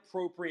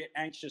inappropriate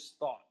anxious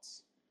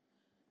thoughts.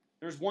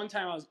 There was one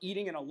time I was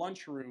eating in a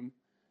lunchroom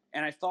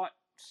and I thought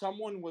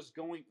someone was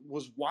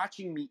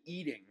watching me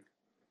eating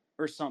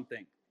or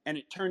something. And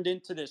it turned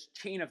into this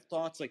chain of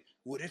thoughts like,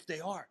 what if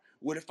they are?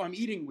 What if I'm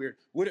eating weird?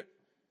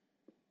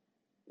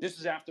 This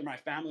is after my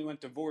family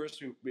got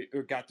divorced, we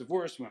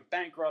went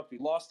bankrupt, we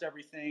lost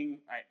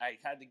everything. I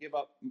had to give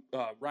up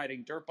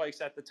riding dirt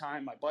bikes at the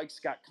time. My bikes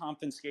got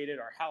confiscated.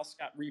 Our house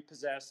got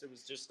repossessed. It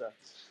was just a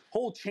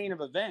whole chain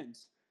of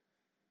events.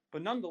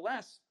 But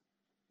nonetheless,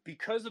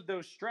 because of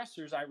those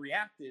stressors, I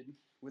reacted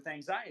with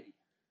anxiety.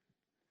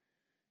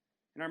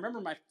 And I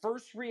remember my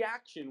first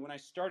reaction when I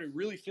started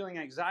really feeling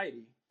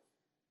anxiety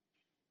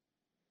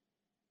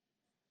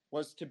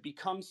was to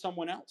become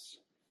someone else.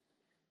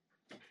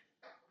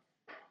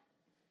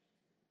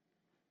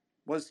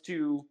 Was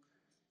to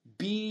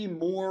be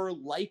more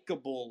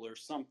likable or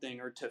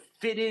something, or to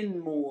fit in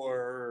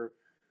more.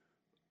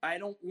 I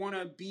don't want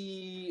to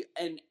be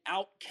an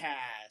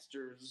outcast,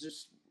 or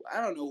just,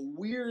 I don't know,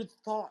 weird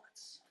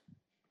thoughts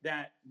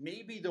that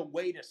maybe the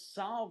way to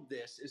solve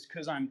this is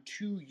because I'm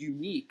too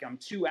unique, I'm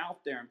too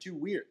out there, I'm too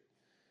weird.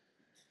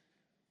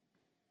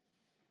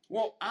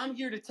 Well, I'm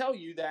here to tell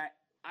you that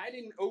I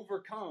didn't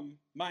overcome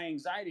my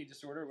anxiety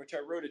disorder, which I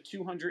wrote a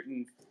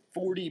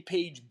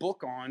 240-page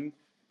book on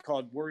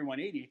called Worry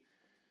 180.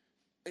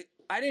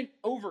 I didn't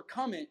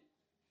overcome it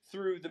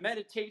through the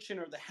meditation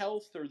or the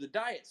health or the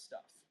diet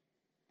stuff.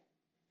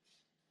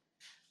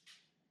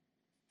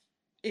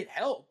 It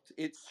helped.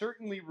 It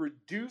certainly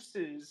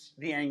reduces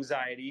the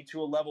anxiety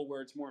to a level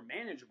where it's more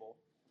manageable.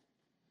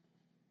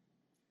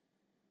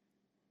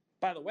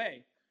 By the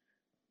way,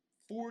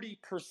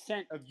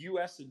 40% of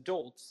U.S.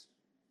 adults,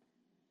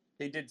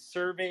 they did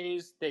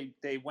surveys, they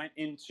went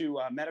into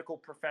medical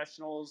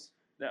professionals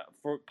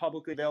for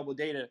publicly available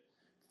data.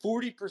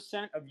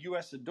 40% of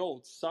U.S.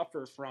 adults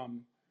suffer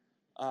from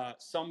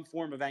some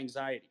form of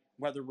anxiety,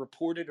 whether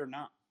reported or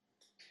not.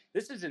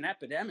 This is an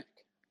epidemic,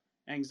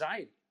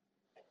 anxiety.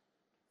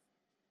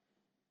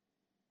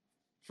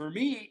 For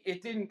me,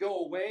 it didn't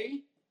go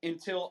away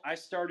until I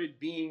started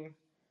being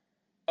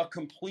a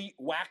complete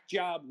whack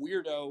job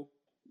weirdo,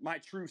 my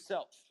true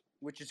self,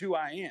 which is who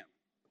I am.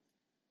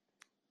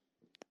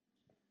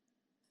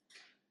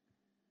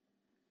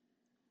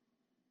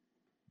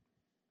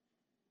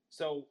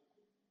 So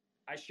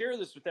I share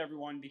this with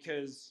everyone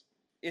because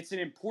it's an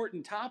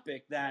important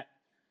topic that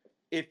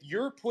if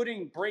you're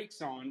putting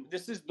brakes on,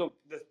 this is the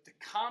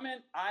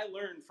comment I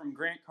learned from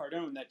Grant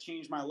Cardone that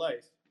changed my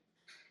life,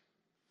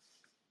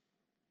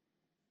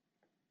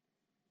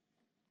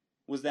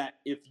 was that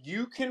if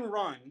you can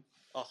run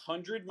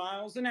 100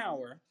 miles an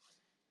hour,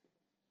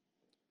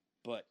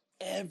 but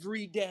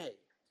every day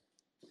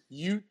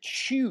you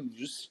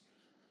choose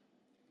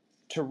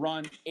to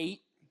run 8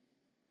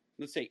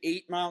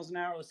 miles an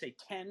hour, let's say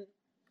 10,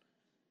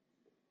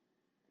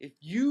 if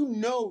you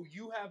know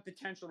you have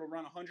potential to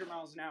run 100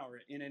 miles an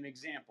hour in an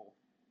example,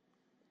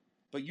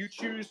 but you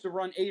choose to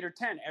run 8 or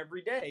 10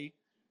 every day,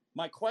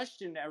 my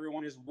question to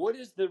everyone is, what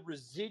is the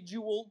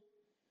residual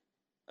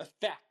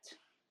effect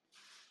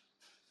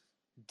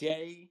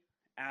day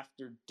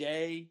after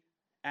day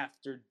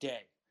after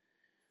day?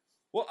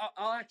 Well,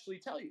 I'll actually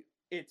tell you.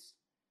 It's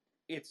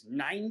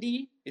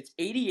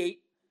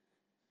 88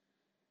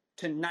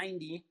 to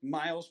 90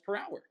 miles per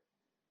hour.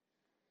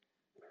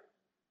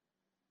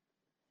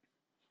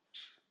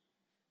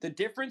 The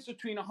difference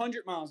between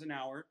 100 miles an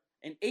hour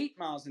and 8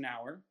 miles an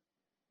hour.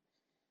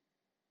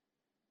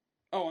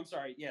 Oh, I'm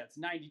sorry. Yeah, it's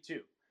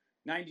 92.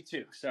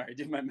 92. Sorry, I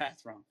did my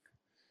math wrong.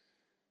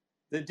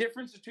 The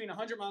difference between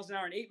 100 miles an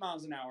hour and 8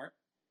 miles an hour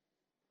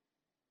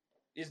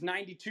is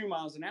 92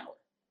 miles an hour.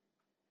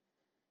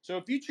 So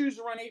if you choose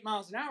to run 8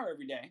 miles an hour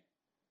every day,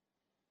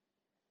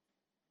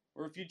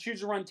 Or if you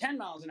choose to run 10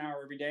 miles an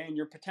hour every day and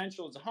your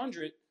potential is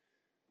 100,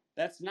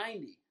 that's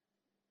 90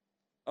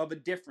 of a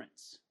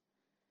difference.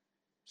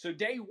 So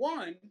day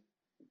one,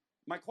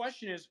 my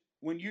question is,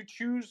 when you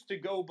choose to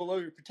go below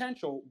your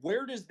potential,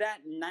 where does that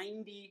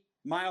 90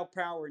 mile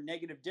per hour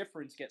negative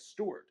difference get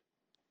stored?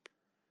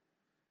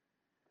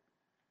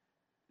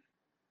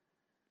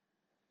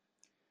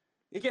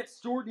 It gets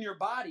stored in your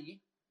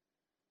body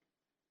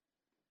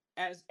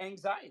as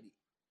anxiety,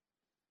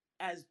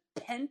 as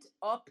pent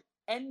up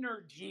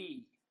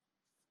energy.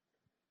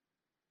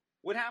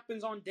 What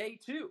happens on day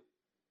two?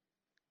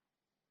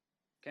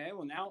 Okay,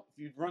 well now if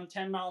you run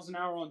 10 miles an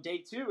hour on day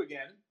two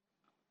again,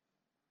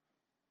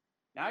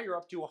 now you're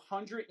up to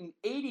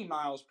 180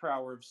 miles per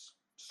hour of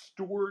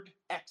stored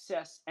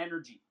excess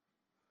energy.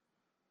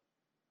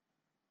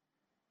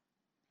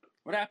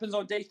 What happens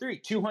on day three?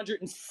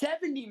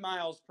 270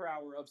 miles per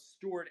hour of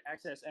stored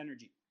excess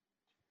energy.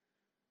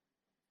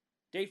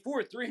 Day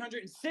four,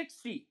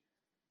 360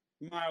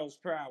 miles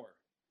per hour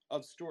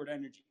of stored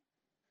energy.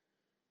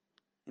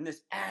 And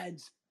this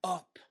adds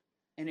up,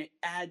 and it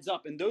adds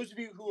up. And those of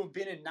you who have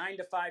been in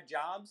 9-to-5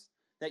 jobs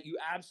that you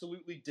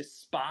absolutely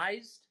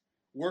despised,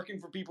 working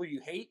for people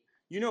you hate,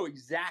 you know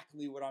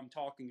exactly what I'm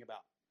talking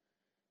about.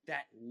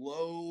 That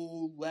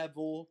low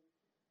level.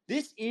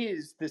 This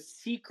is the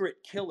secret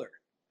killer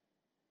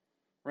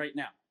right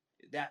now.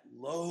 That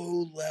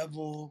low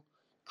level,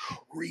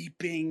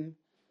 creeping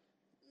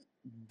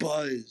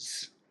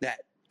buzz, that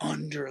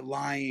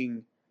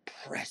underlying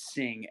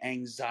pressing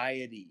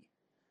anxiety.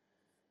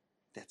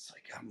 That's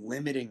like, I'm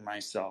limiting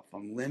myself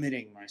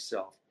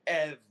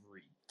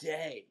every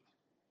day.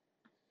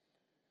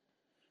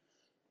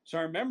 So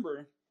I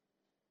remember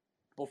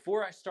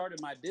before I started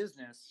my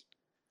business,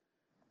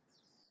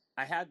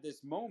 I had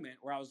this moment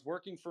where I was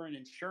working for an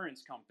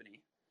insurance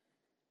company.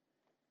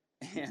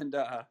 And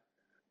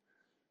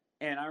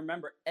I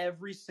remember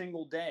every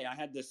single day I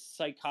had this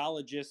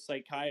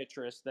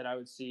psychiatrist that I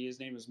would see. His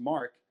name is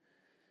Mark.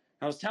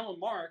 I was telling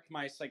Mark,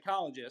 my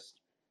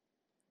psychologist,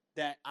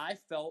 that I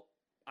felt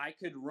I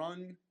could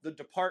run the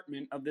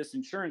department of this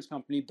insurance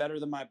company better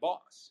than my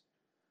boss.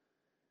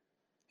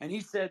 And he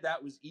said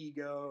that was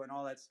ego and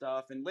all that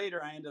stuff. And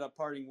later I ended up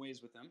parting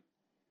ways with him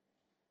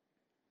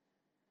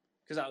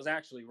because I was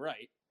actually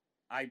right.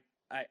 I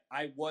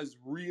was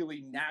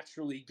really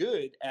naturally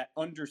good at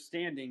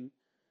understanding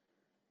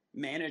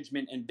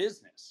management and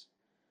business.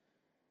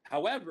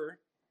 However,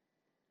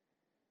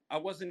 I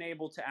wasn't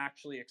able to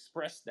actually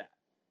express that.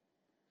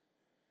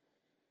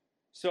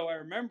 So I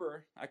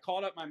remember I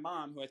called up my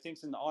mom, who I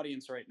think's in the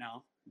audience right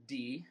now,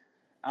 Dee.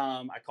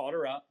 I called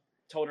her up,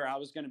 told her I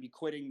was going to be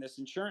quitting this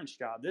insurance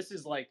job. This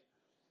is like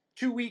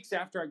 2 weeks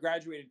after I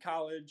graduated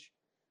college.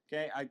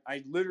 Okay,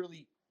 I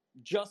literally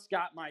just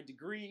got my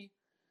degree.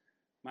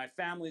 My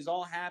family's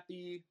all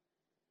happy.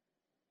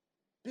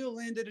 Bill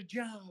landed a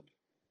job.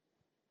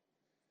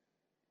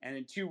 And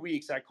in 2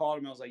 weeks, I called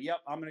him. I was like,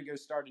 yep, I'm going to go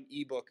start an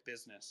ebook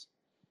business.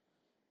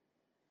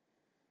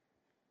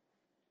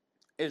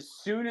 As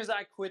soon as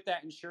I quit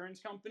that insurance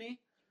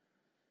company,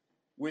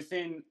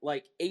 within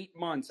like 8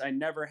 months, I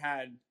never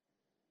had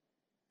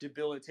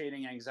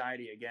debilitating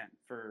anxiety again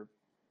for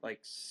like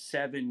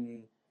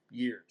 7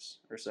 years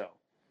or so,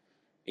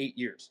 8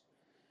 years.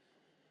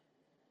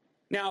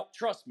 Now,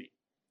 trust me,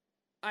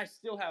 I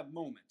still have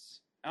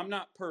moments. I'm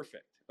not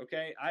perfect,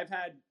 okay? I've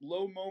had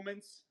low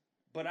moments,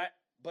 but I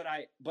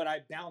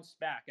bounce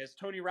back. As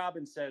Tony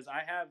Robbins says,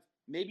 I have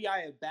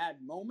bad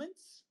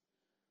moments.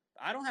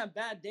 I don't have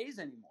bad days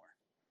anymore.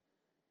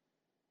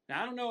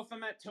 Now, I don't know if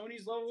I'm at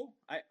Tony's level.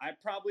 I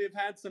probably have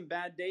had some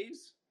bad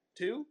days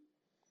too,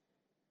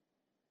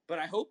 but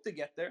I hope to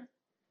get there.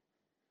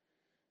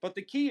 But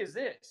the key is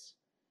this,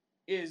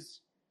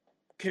 is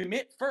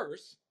commit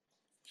first,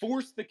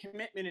 force the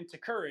commitment into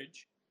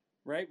courage,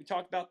 right? We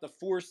talked about the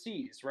 4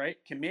 C's, right?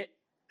 Commit,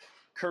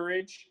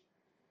 courage,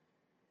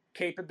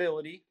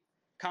 capability,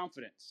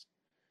 confidence.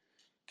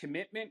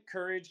 Commitment,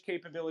 courage,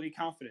 capability,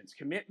 confidence.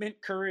 Commitment,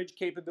 courage,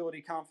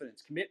 capability,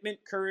 confidence. Commitment,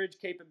 courage,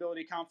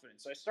 capability,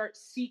 confidence. So I start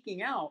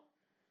seeking out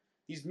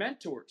these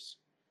mentors.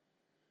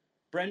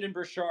 Brendan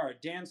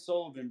Burchard, Dan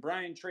Sullivan,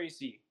 Brian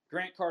Tracy,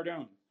 Grant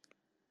Cardone.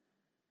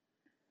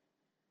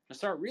 I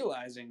start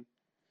realizing,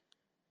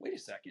 wait a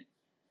second,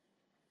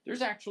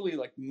 there's actually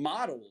like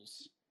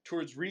models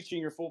towards reaching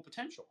your full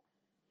potential,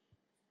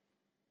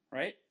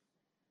 right?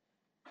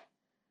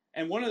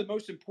 And one of the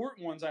most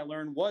important ones I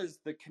learned was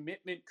the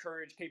commitment,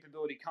 courage,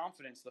 capability,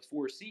 confidence, the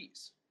 4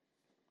 C's.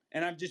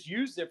 And I've just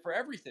used it for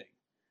everything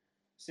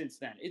since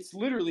then. It's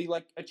literally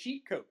like a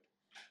cheat code.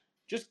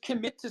 Just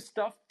commit to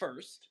stuff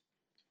first,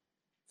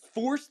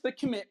 force the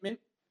commitment,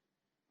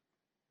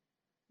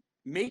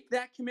 make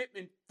that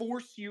commitment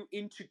force you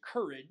into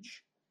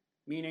courage,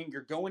 meaning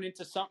you're going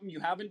into something you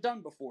haven't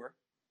done before.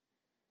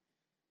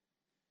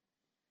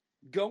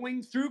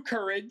 Going through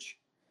courage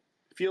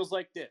feels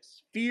like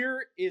this.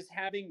 Fear is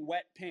having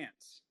wet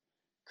pants.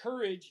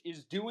 Courage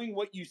is doing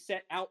what you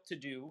set out to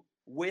do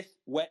with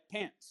wet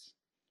pants.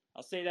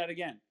 I'll say that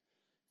again.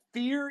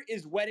 Fear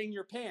is wetting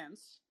your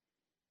pants.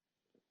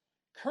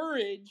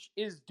 Courage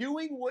is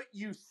doing what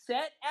you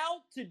set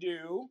out to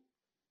do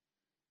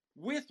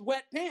with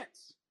wet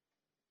pants.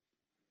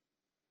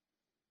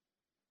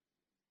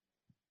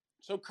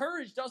 So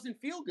courage doesn't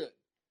feel good.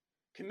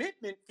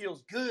 Commitment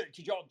feels good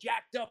because y'all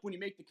jacked up when you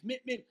make the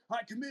commitment.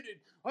 I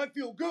committed. I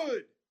feel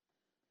good.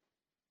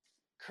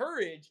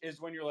 Courage is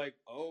when you're like,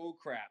 oh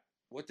crap,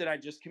 what did I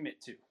just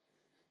commit to?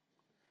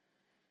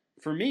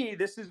 For me,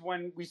 this is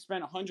when we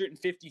spent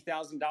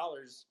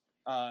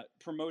 $150,000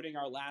 promoting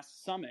our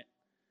last summit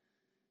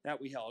that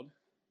we held.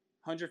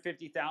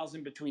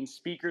 $150,000 between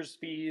speakers'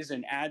 fees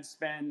and ad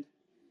spend.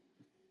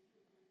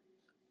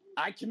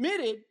 I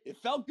committed. It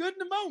felt good in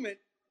the moment.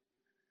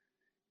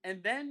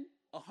 And then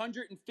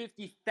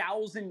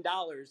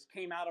 $150,000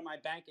 came out of my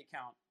bank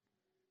account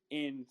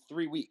in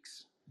 3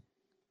 weeks.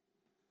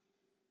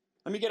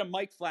 Let me get a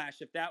mic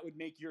flash if that would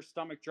make your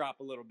stomach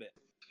drop a little bit.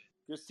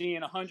 Just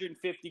seeing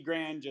 150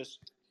 grand just.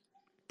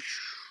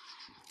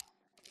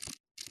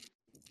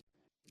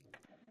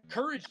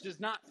 Courage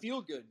does not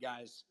feel good,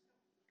 guys.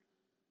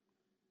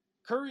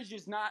 Courage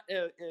is not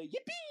a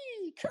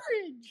yippee,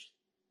 courage.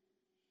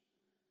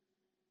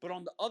 But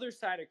on the other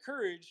side of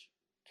courage,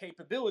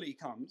 capability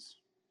comes.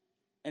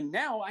 And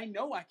now I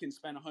know I can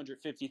spend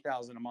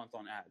 $150,000 a month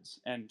on ads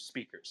and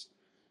speakers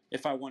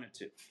if I wanted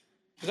to.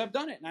 Because I've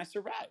done it and I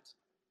survived.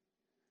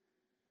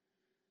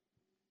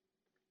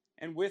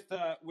 And with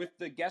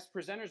the guest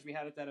presenters we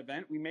had at that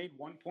event, we made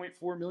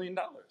 $1.4 million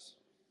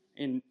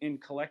in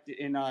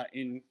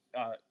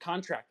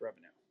contract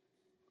revenue.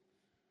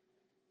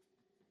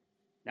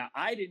 Now,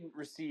 I didn't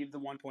receive the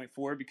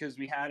 1.4 because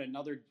we had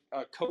another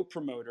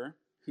co-promoter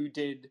who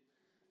did,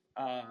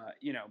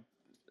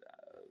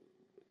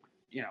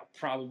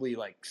 probably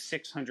like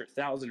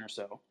 600,000 or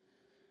so.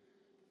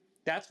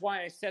 That's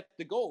why I set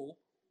the goal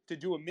to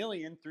do 1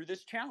 million through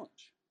this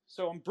challenge.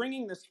 So I'm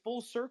bringing this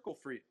full circle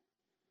for you.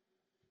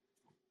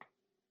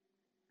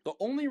 The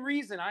only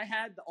reason I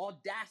had the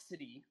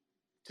audacity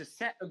to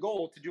set a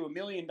goal to do $1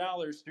 million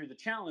through the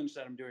challenge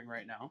that I'm doing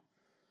right now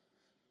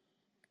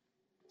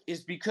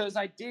is because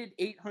I did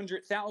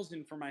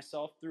 800,000 for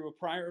myself through a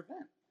prior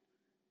event.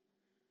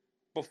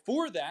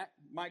 Before that,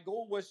 my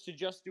goal was to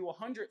just do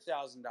 $100,000.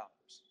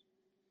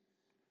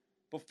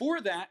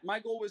 Before that, my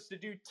goal was to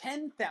do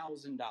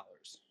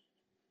 $10,000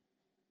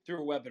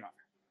 through a webinar.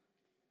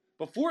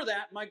 Before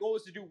that, my goal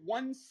was to do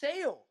 1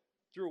 sale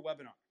through a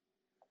webinar.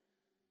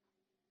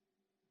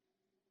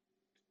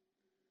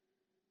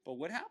 But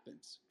what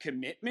happens?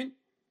 Commitment,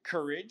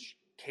 courage,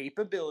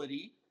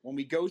 capability. When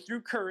we go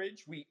through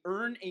courage, we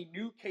earn a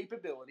new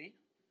capability.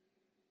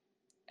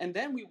 And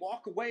then we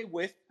walk away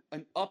with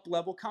an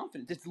up-level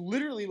confidence. It's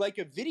literally like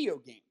a video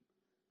game.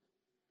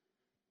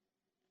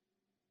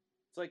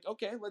 It's like,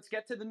 okay, let's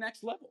get to the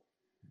next level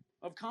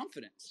of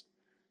confidence.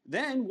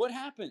 Then what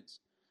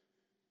happens?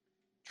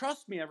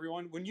 Trust me,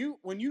 everyone, when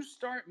you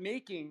start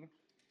making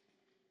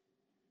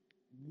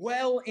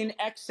well in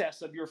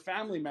excess of your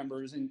family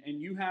members and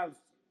you have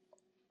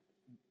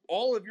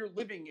all of your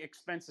living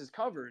expenses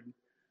covered,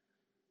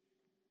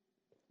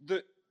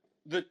 the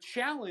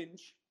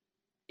challenge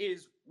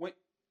is when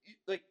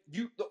the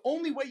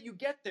only way you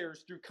get there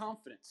is through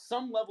confidence,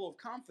 some level of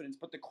confidence.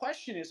 But the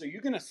question is, are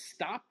you going to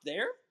stop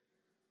there?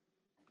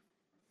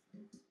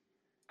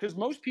 Because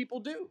most people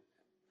do.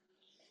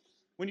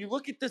 When you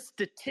look at the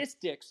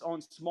statistics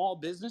on small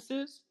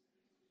businesses,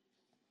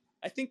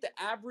 I think the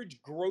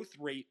average growth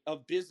rate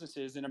of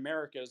businesses in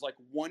America is like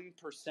 1%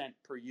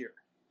 per year.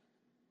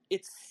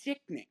 It's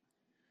sickening.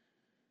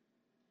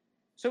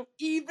 So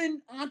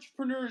even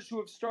entrepreneurs who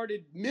have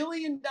started $1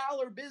 million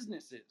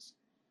businesses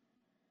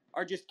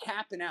are just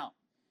capping out,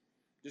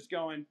 just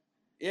going,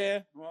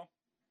 yeah, well,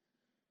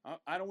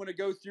 I don't want to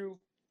go through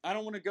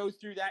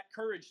that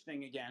courage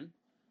thing again.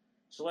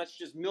 So let's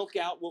just milk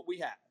out what we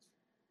have.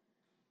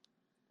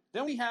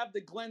 Then we have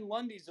the Glenn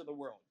Lundys of the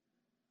world,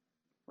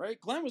 right?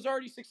 Glenn was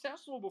already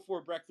successful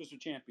before Breakfast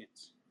with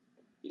Champions.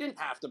 He didn't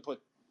have to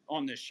put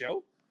on this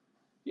show.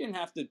 He didn't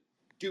have to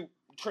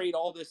trade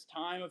all this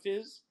time of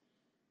his,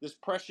 this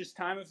precious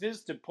time of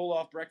his, to pull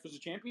off Breakfast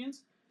with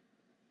Champions.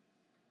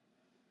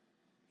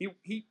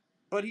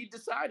 But he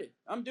decided,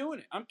 I'm doing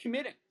it. I'm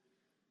committing,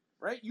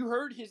 right? You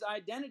heard his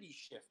identity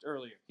shift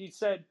earlier. He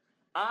said,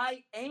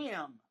 I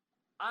am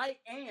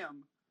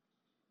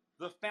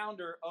the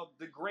founder of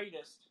the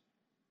greatest,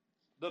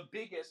 the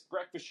biggest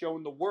breakfast show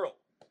in the world.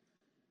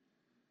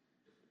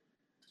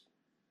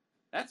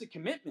 That's a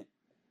commitment.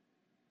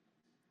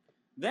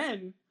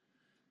 Then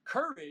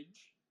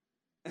courage.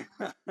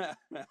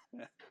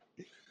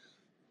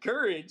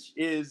 Courage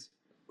is,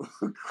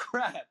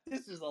 crap,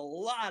 this is a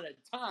lot of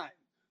time.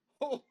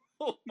 Oh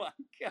my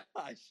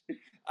gosh.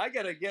 I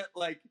gotta get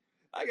like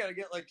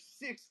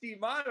 60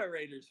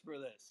 moderators for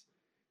this.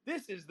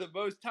 This is the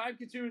most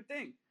time-consuming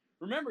thing.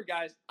 Remember,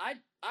 guys, I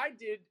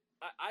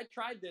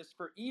tried this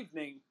for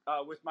evening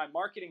with my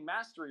marketing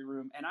mastery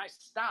room, and I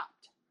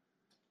stopped.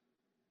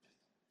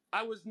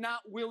 I was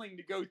not willing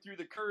to go through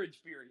the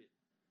courage period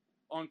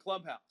on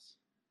Clubhouse.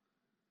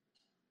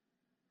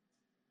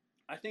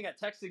 I think I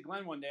texted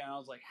Glenn one day and I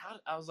was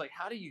like,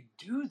 how do you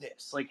do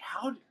this? Like,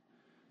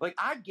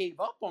 I gave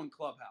up on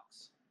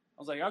Clubhouse.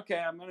 I was like, okay,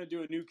 I'm going to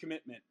do a new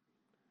commitment.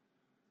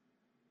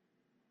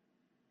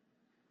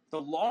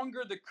 The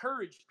longer the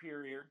courage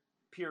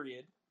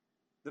period,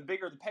 the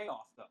bigger the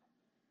payoff, though.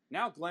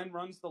 Now Glenn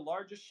runs the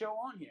largest show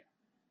on here.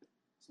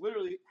 It's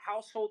literally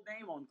household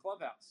name on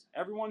Clubhouse.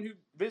 Everyone who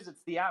visits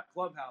the app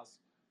Clubhouse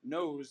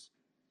knows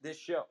this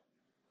show.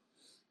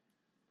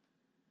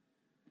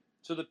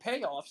 So the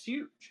payoff's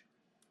huge.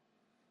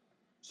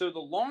 So the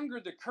longer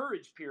the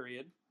courage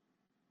period,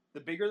 the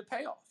bigger the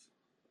payoff.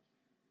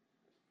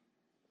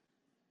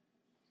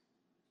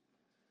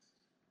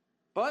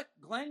 But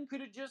Glenn could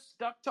have just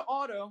stuck to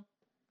auto,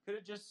 could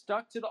have just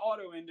stuck to the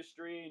auto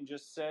industry and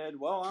just said,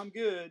 well, I'm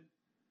good.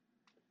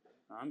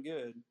 I'm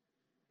good.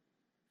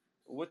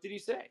 What did he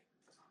say?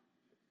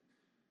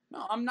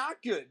 No, I'm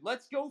not good.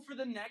 Let's go for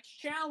the next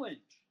challenge.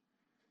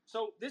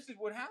 So this is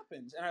what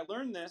happens. And I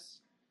learned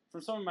this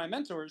from some of my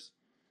mentors.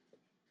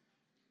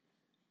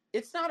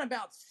 It's not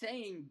about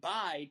saying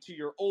bye to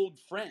your old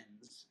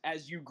friends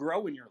as you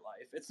grow in your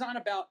life. It's not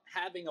about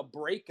having a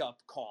breakup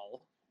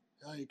call.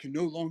 I can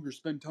no longer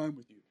spend time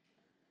with you.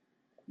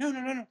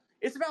 No.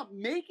 It's about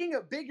making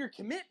a bigger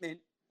commitment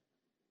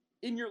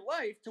in your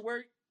life to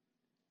where,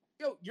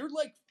 you're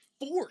like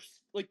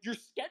forced. Like your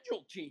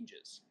schedule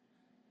changes.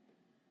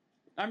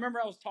 I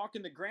remember I was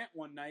talking to Grant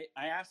one night.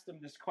 I asked him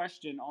this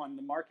question on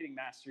the Marketing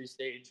Mastery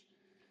stage.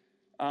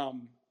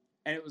 And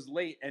it was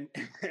late. And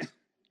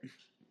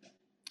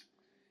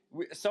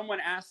someone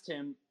asked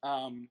him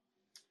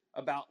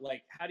about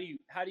like, how do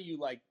you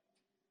like,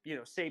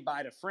 say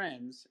bye to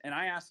friends? And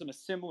I asked him a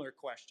similar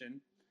question.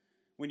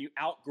 When you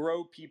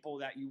outgrow people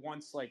that you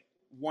once like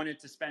wanted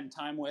to spend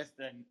time with,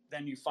 and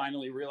then you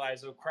finally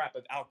realize, oh crap,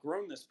 I've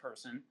outgrown this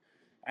person.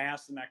 I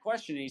asked him that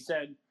question, and he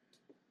said,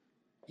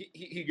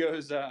 he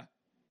goes,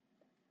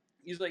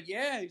 he's like,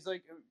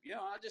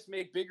 I'll just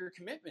make bigger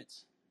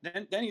commitments.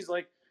 Then he's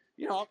like,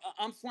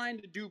 I'm flying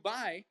to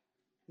Dubai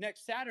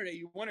next Saturday.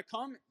 You want to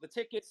come? The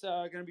ticket's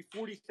going to be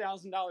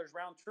 $40,000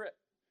 round trip.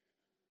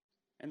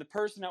 And the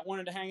person that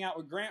wanted to hang out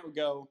with Grant would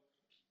go,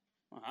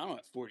 well, I don't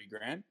have 40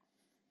 grand.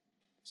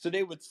 So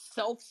they would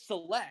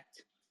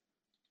self-select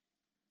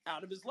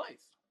out of his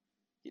life.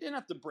 He didn't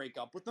have to break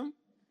up with them.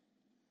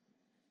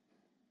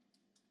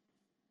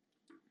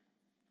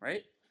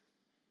 Right?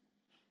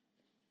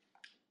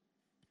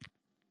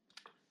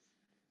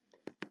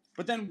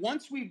 But then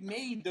once we've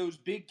made those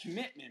big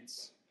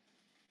commitments,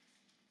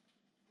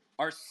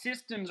 our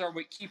systems are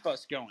what keep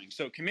us going.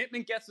 So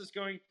commitment gets us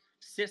going,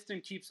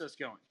 system keeps us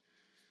going.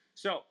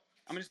 So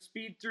I'm going to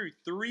speed through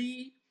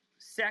 3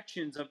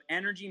 sections of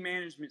energy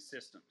management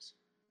systems.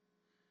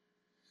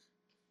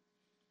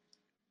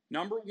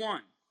 Number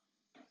 1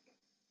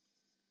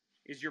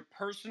 is your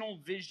personal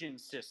vision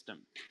system.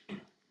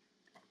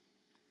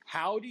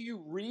 How do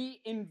you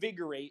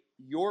reinvigorate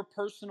your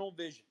personal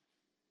vision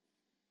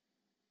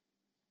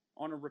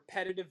on a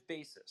repetitive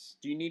basis?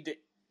 Do you need to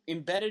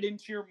embed it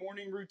into your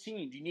morning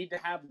routine? Do you need to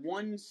have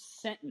one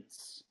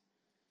sentence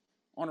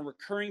on a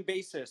recurring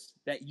basis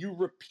that you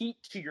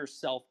repeat to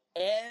yourself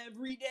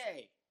every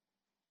day?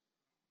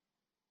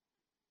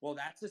 Well,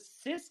 that's a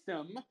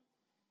system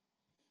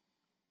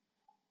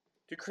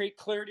to create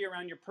clarity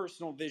around your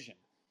personal vision.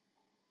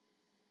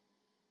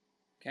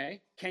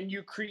 Okay? Can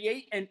you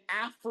create an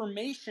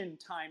affirmation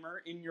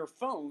timer in your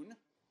phone?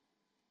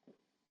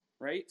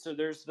 Right? So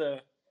there's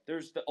the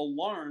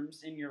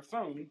alarms in your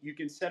phone. You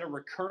can set a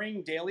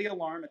recurring daily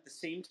alarm at the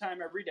same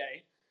time every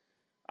day.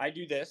 I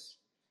do this.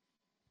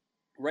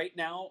 Right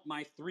now,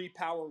 my 3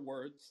 power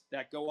words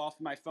that go off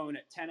my phone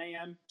at 10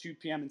 a.m., 2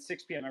 p.m., and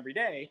 6 p.m. every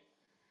day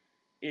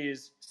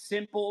is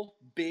simple,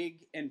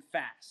 big, and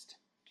fast.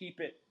 Keep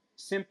it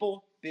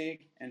simple,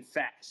 big, and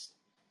fast.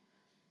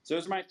 So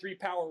those are my 3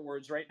 power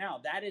words right now.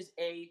 That is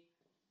a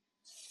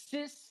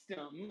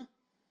system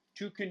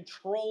to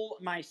control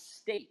my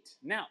state.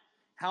 Now,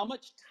 how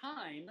much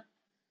time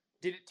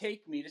did it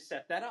take me to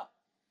set that up?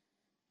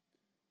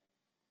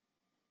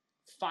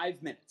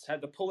 5 minutes.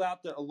 Had to pull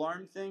out the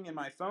alarm thing in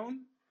my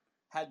phone,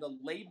 had to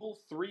label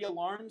 3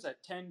 alarms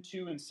at 10,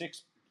 2, and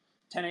 6,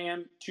 10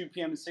 a.m., 2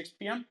 p.m., and 6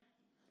 p.m.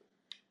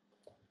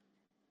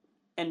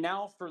 And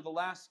now for the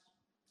last,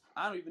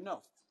 I don't even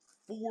know,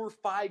 4 or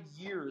 5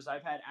 years,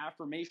 I've had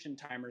affirmation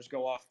timers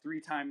go off 3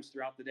 times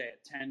throughout the day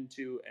at 10,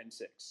 2, and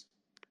 6.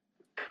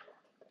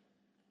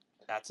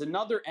 That's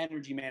another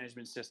energy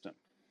management system.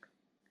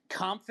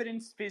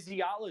 Confidence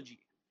physiology.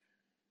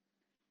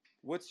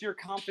 What's your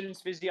confidence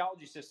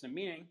physiology system?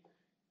 Meaning,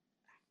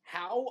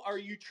 how are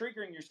you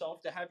triggering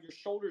yourself to have your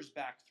shoulders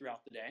back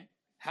throughout the day?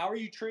 How are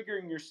you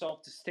triggering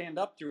yourself to stand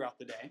up throughout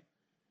the day?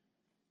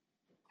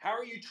 How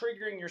are you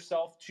triggering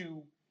yourself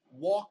to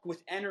walk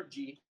with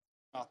energy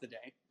throughout the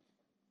day?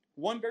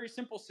 One very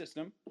simple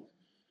system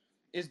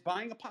is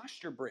buying a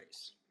posture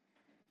brace.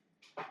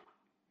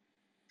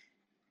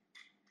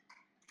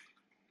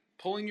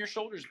 Pulling your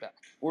shoulders back,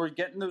 or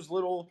getting those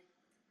little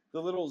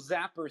the little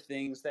zapper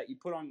things that you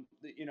put on,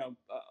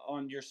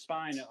 on your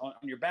spine, on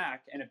your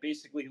back, and it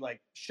basically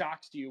like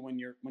shocks you when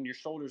your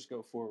shoulders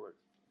go forward.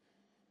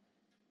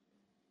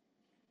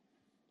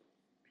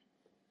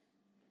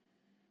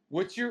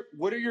 What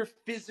are your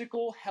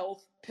physical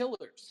health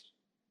pillars?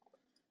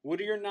 What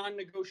are your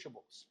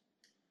non-negotiables?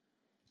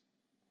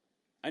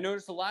 I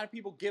notice a lot of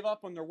people give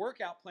up on their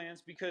workout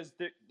plans because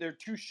they're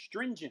too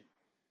stringent.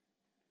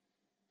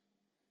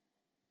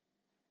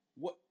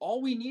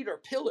 All we need are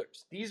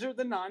pillars. These are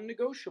the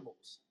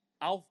non-negotiables.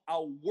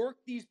 I'll work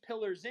these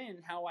pillars in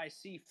how I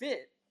see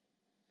fit,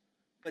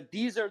 but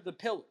these are the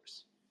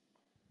pillars.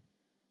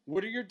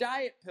 What are your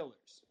diet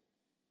pillars?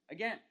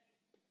 Again,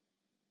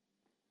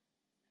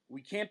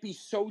 we can't be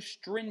so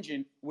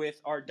stringent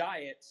with our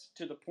diets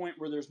to the point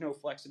where there's no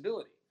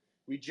flexibility.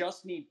 We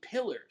just need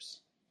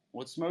pillars.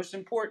 What's most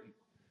important?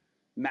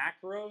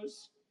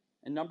 Macros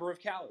and number of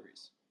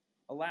calories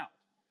allowed.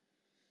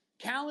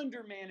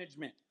 Calendar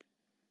management.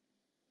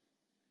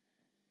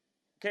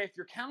 Okay, if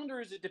your calendar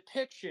is a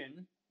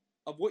depiction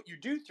of what you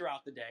do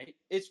throughout the day,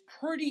 it's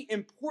pretty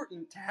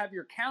important to have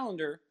your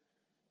calendar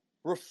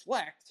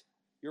reflect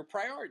your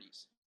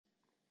priorities.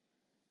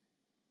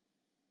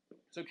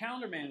 So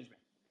calendar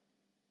management.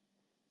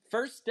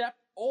 First step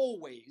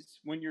always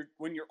when you're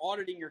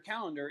auditing your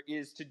calendar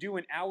is to do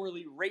an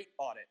hourly rate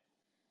audit.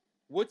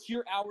 What's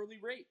your hourly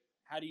rate?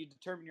 How do you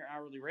determine your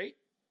hourly rate?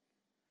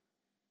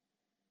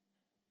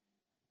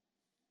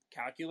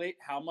 Calculate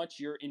how much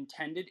your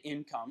intended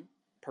income,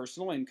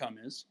 personal income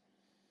is.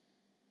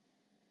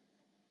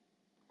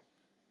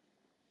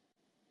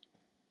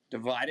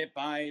 Divide it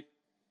by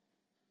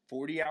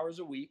 40 hours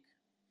a week.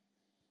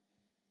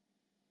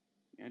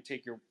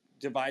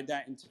 Divide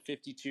that into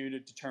 52 to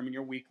determine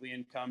your weekly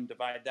income.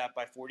 Divide that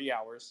by 40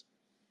 hours.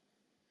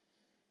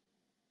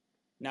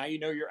 Now you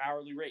know your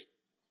hourly rate.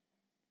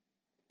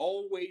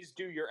 Always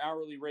do your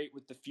hourly rate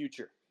with the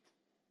future,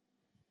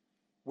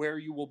 where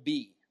you will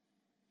be.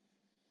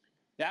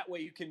 That way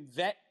you can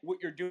vet what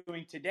you're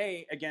doing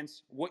today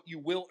against what you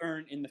will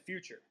earn in the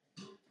future.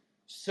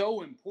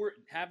 So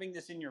important, having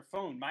this in your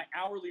phone. My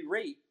hourly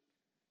rate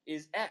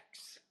is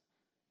X.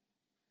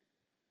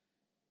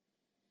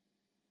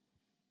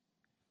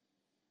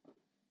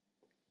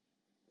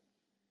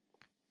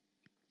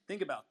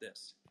 Think about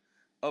this.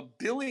 A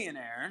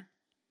billionaire,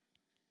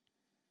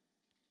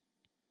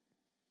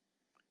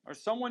 or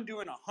someone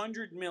doing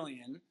 100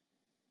 million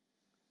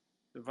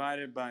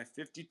divided by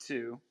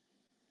 52,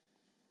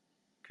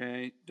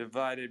 okay,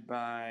 divided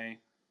by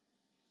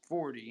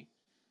 40.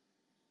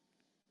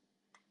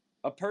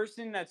 A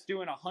person that's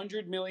doing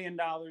 $100 million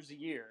a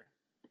year,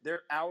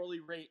 their hourly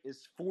rate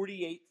is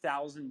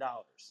 $48,000.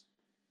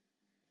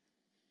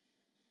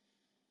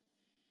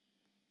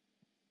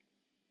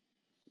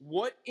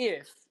 What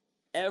if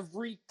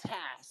every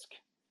task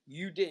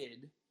you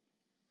did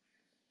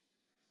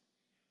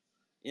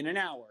in an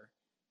hour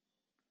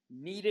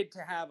needed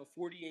to have a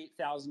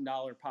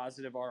 $48,000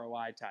 positive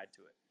ROI tied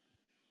to it?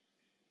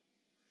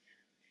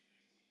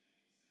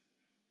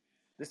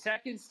 The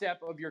second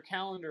step of your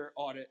calendar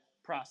audit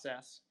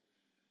process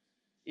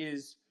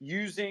is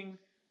using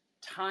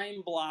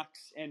time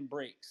blocks and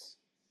breaks.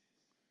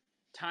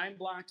 Time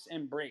blocks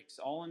and breaks,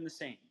 all in the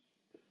same.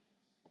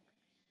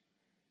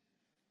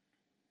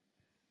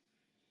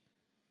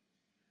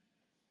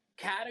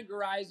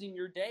 Categorizing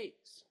your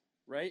days,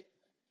 right?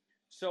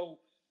 So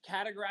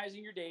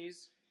categorizing your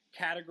days,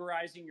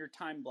 categorizing your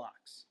time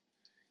blocks,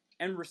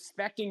 and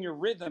respecting your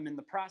rhythm in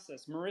the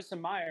process. Marissa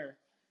Mayer,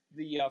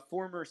 the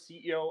former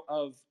CEO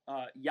of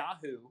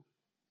Yahoo,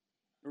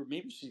 or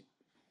maybe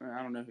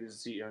I don't know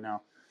who's the CEO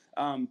now.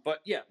 But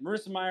yeah,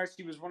 Marissa Mayer,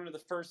 she was one of the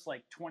first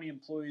 20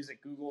 employees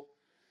at Google,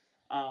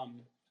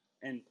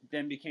 and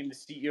then became the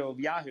CEO of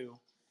Yahoo.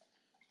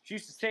 She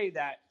used to say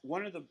that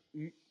one of the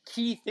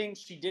key things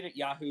she did at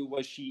Yahoo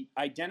was she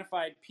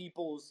identified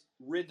people's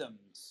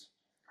rhythms,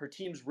 her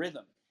team's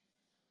rhythm.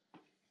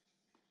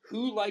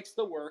 Who likes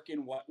the work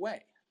in what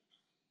way?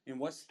 In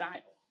what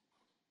style?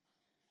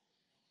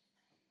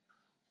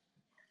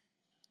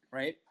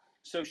 Right?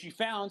 So she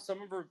found some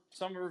of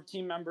her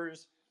team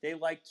members, they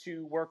like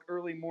to work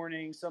early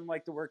morning, some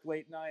like to work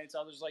late nights,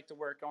 others like to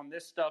work on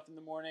this stuff in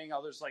the morning,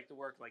 others like to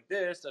work like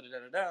this,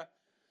 da-da-da-da-da.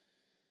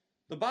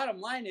 The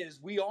bottom line is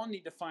we all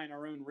need to find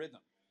our own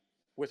rhythm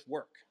with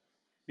work.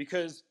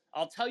 Because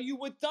I'll tell you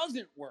what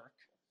doesn't work.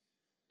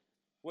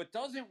 What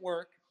doesn't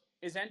work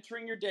is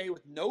entering your day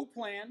with no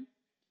plan,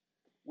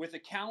 with a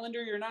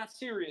calendar you're not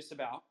serious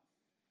about,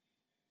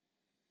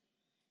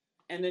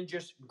 and then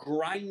just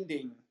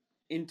grinding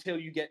until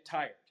you get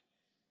tired.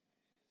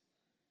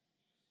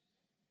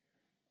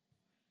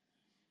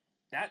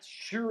 That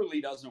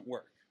surely doesn't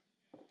work.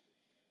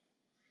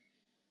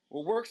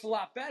 What works a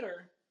lot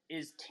better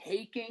is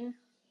taking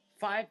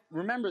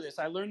remember this,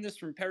 I learned this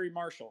from Perry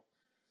Marshall.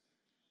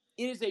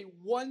 It is a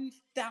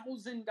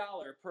 $1,000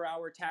 per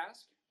hour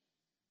task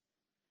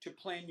to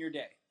plan your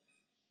day.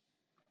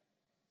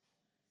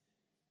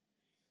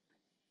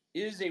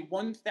 It is a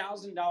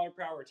 $1,000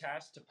 per hour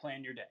task to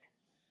plan your day.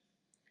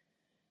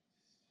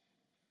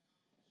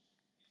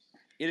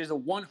 It is a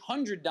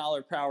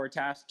 $100 per hour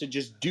task to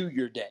just do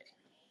your day.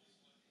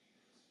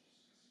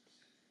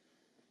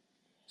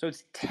 So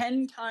it's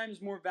 10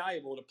 times more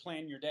valuable to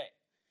plan your day.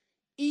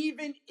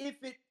 Even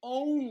if it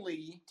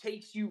only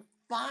takes you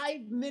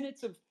 5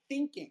 minutes of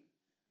thinking.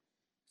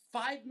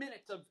 5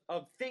 minutes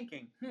of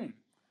thinking,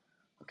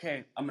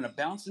 okay, I'm going to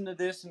bounce into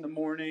this in the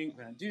morning.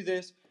 I'm going to do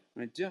this.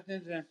 I'm going to do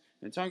this. I'm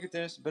going to talk at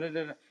this.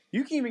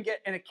 You can even get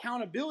an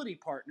accountability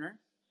partner.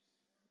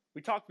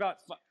 We talked about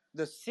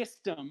the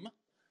system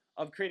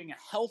of creating a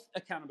health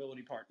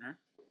accountability partner.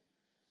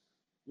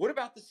 What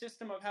about the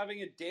system of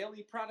having a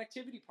daily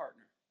productivity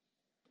partner?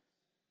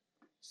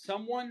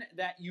 Someone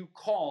that you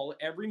call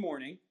every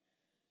morning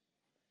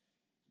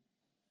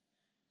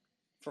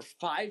for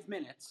 5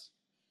 minutes,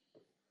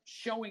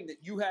 showing that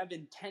you have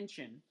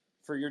intention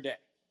for your day.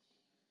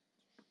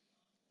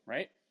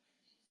 Right?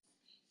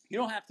 You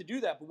don't have to do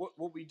that, but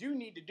what we do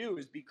need to do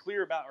is be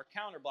clear about our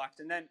calendar blocks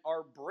and then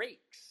our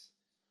breaks.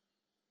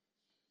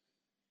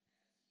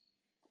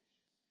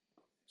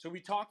 So we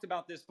talked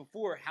about this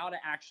before, how to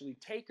actually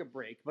take a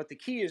break, but the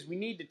key is we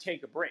need to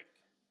take a break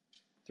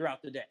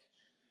throughout the day.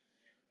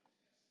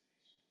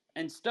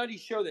 And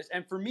studies show this.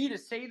 And for me to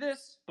say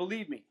this,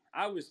 believe me,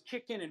 I was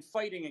kicking and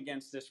fighting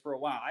against this for a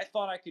while. I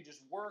thought I could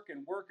just work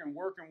and work and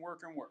work and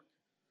work and work.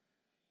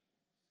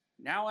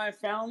 Now I've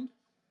found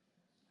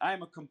I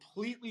am a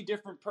completely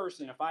different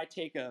person if I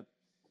take a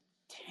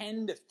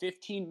 10 to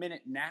 15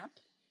 minute nap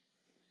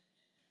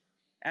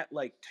at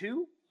like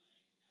 2.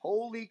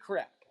 Holy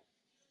crap.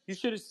 You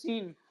should have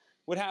seen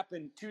what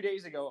happened 2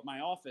 days ago at my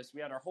office.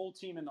 We had our whole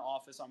team in the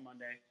office on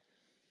Monday.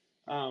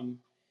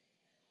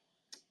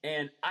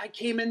 And I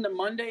came into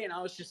Monday and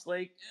I was just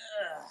like,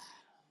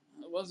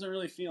 I wasn't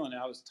really feeling it.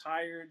 I was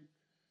tired.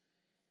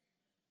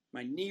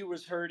 My knee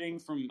was hurting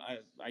from,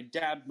 I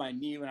dabbed my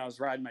knee when I was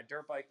riding my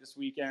dirt bike this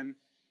weekend.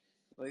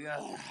 Like,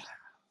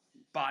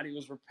 body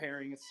was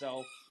repairing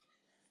itself.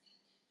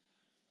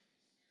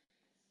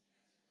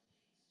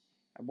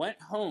 I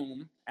went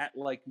home at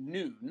like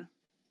noon.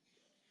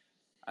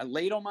 I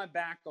laid on my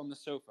back on the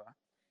sofa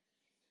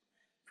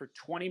for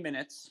 20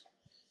 minutes.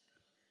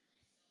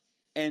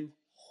 And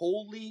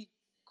holy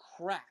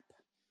crap.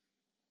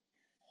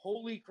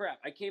 Holy crap.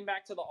 I came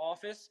back to the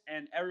office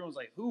and everyone was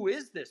like, who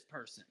is this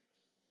person?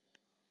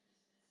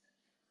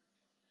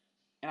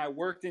 And I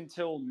worked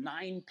until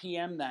 9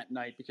 p.m. that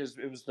night because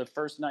it was the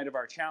first night of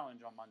our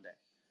challenge on Monday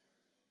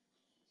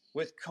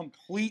with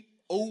complete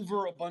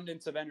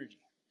overabundance of energy.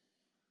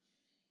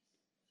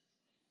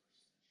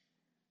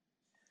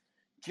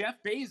 Jeff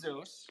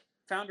Bezos,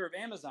 founder of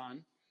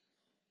Amazon,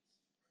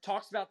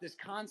 talks about this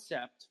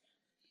concept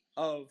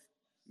of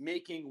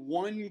making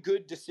one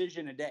good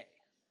decision a day.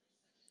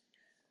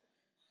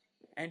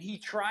 And he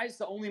tries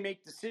to only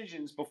make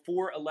decisions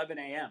before 11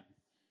 a.m.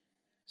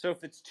 So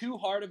if it's too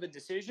hard of a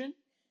decision,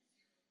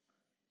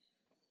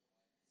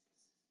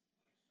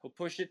 he'll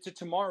push it to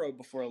tomorrow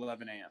before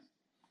 11 a.m.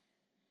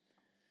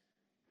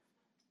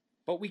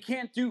 But we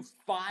can't do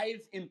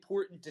 5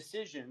 important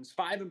decisions,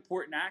 5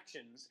 important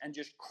actions, and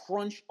just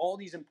crunch all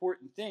these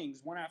important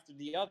things one after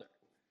the other.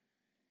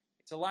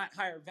 It's a lot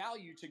higher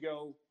value to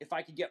go, if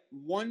I could get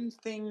one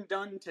thing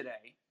done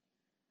today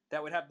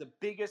that would have the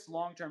biggest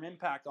long-term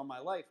impact on my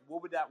life,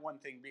 what would that one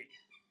thing be?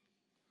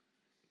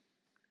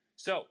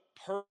 So,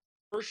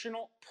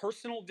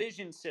 personal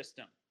vision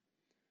system,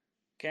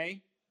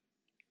 okay?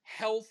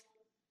 Health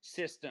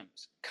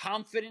systems,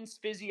 confidence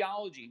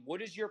physiology.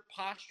 What is your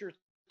posture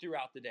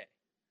throughout the day?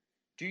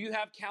 Do you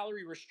have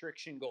calorie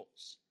restriction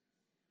goals?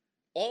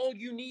 All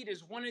you need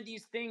is one of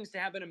these things to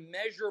have a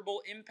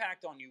measurable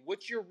impact on you.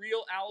 What's your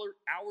real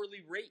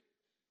hourly rate?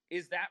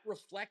 Is that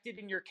reflected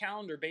in your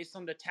calendar based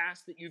on the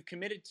task that you've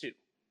committed to?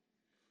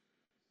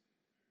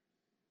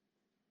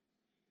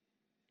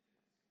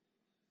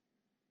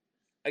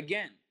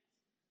 Again,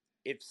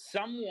 if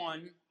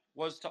someone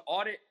was to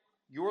audit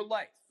your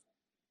life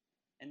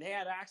and they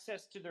had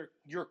access to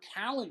your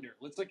calendar,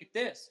 let's look at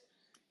this.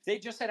 If they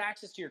just had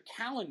access to your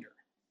calendar,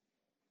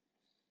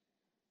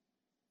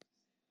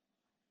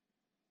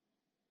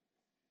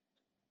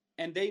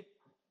 and a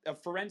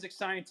forensic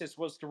scientist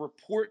was to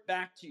report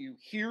back to you,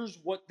 here's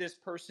what this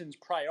person's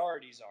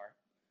priorities are,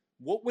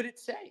 what would it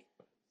say?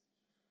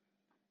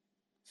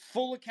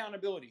 Full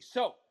accountability.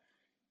 So,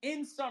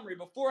 in summary,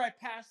 before I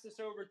pass this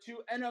over to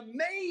an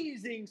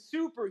amazing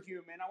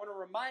superhuman, I want to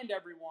remind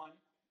everyone,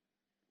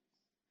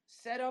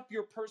 set up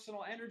your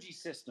personal energy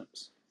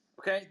systems.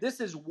 Okay?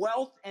 This is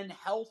Wealth and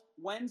Health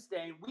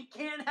Wednesday. We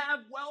can't have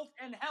wealth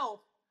and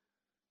health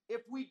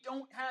if we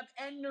don't have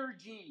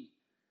energy.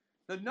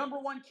 The number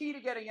one key to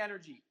getting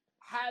energy,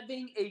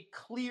 having a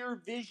clear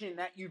vision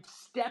that you've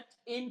stepped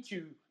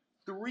into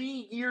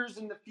 3 years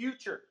in the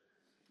future.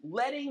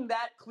 Letting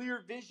that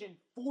clear vision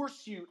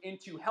force you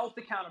into health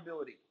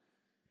accountability,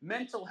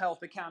 mental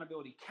health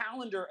accountability,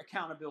 calendar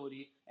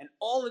accountability, and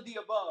all of the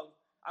above.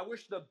 I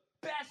wish the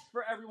best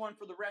for everyone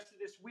for the rest of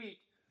this week.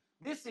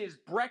 This is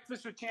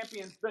Breakfast with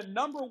Champions, the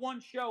number one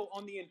show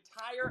on the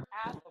entire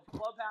app of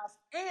Clubhouse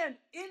and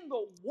in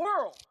the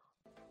world.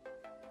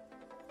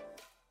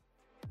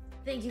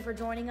 Thank you for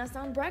joining us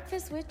on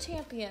Breakfast with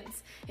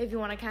Champions. If you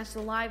want to catch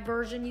the live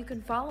version, you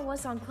can follow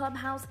us on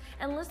Clubhouse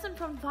and listen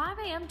from 5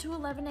 a.m. to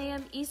 11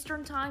 a.m.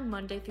 Eastern Time,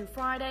 Monday through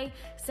Friday,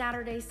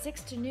 Saturdays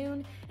 6 to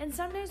noon, and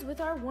Sundays with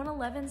our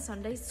 111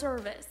 Sunday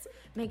service.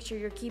 Make sure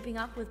you're keeping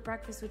up with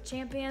Breakfast with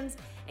Champions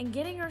and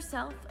getting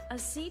yourself a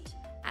seat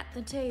at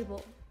the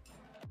table.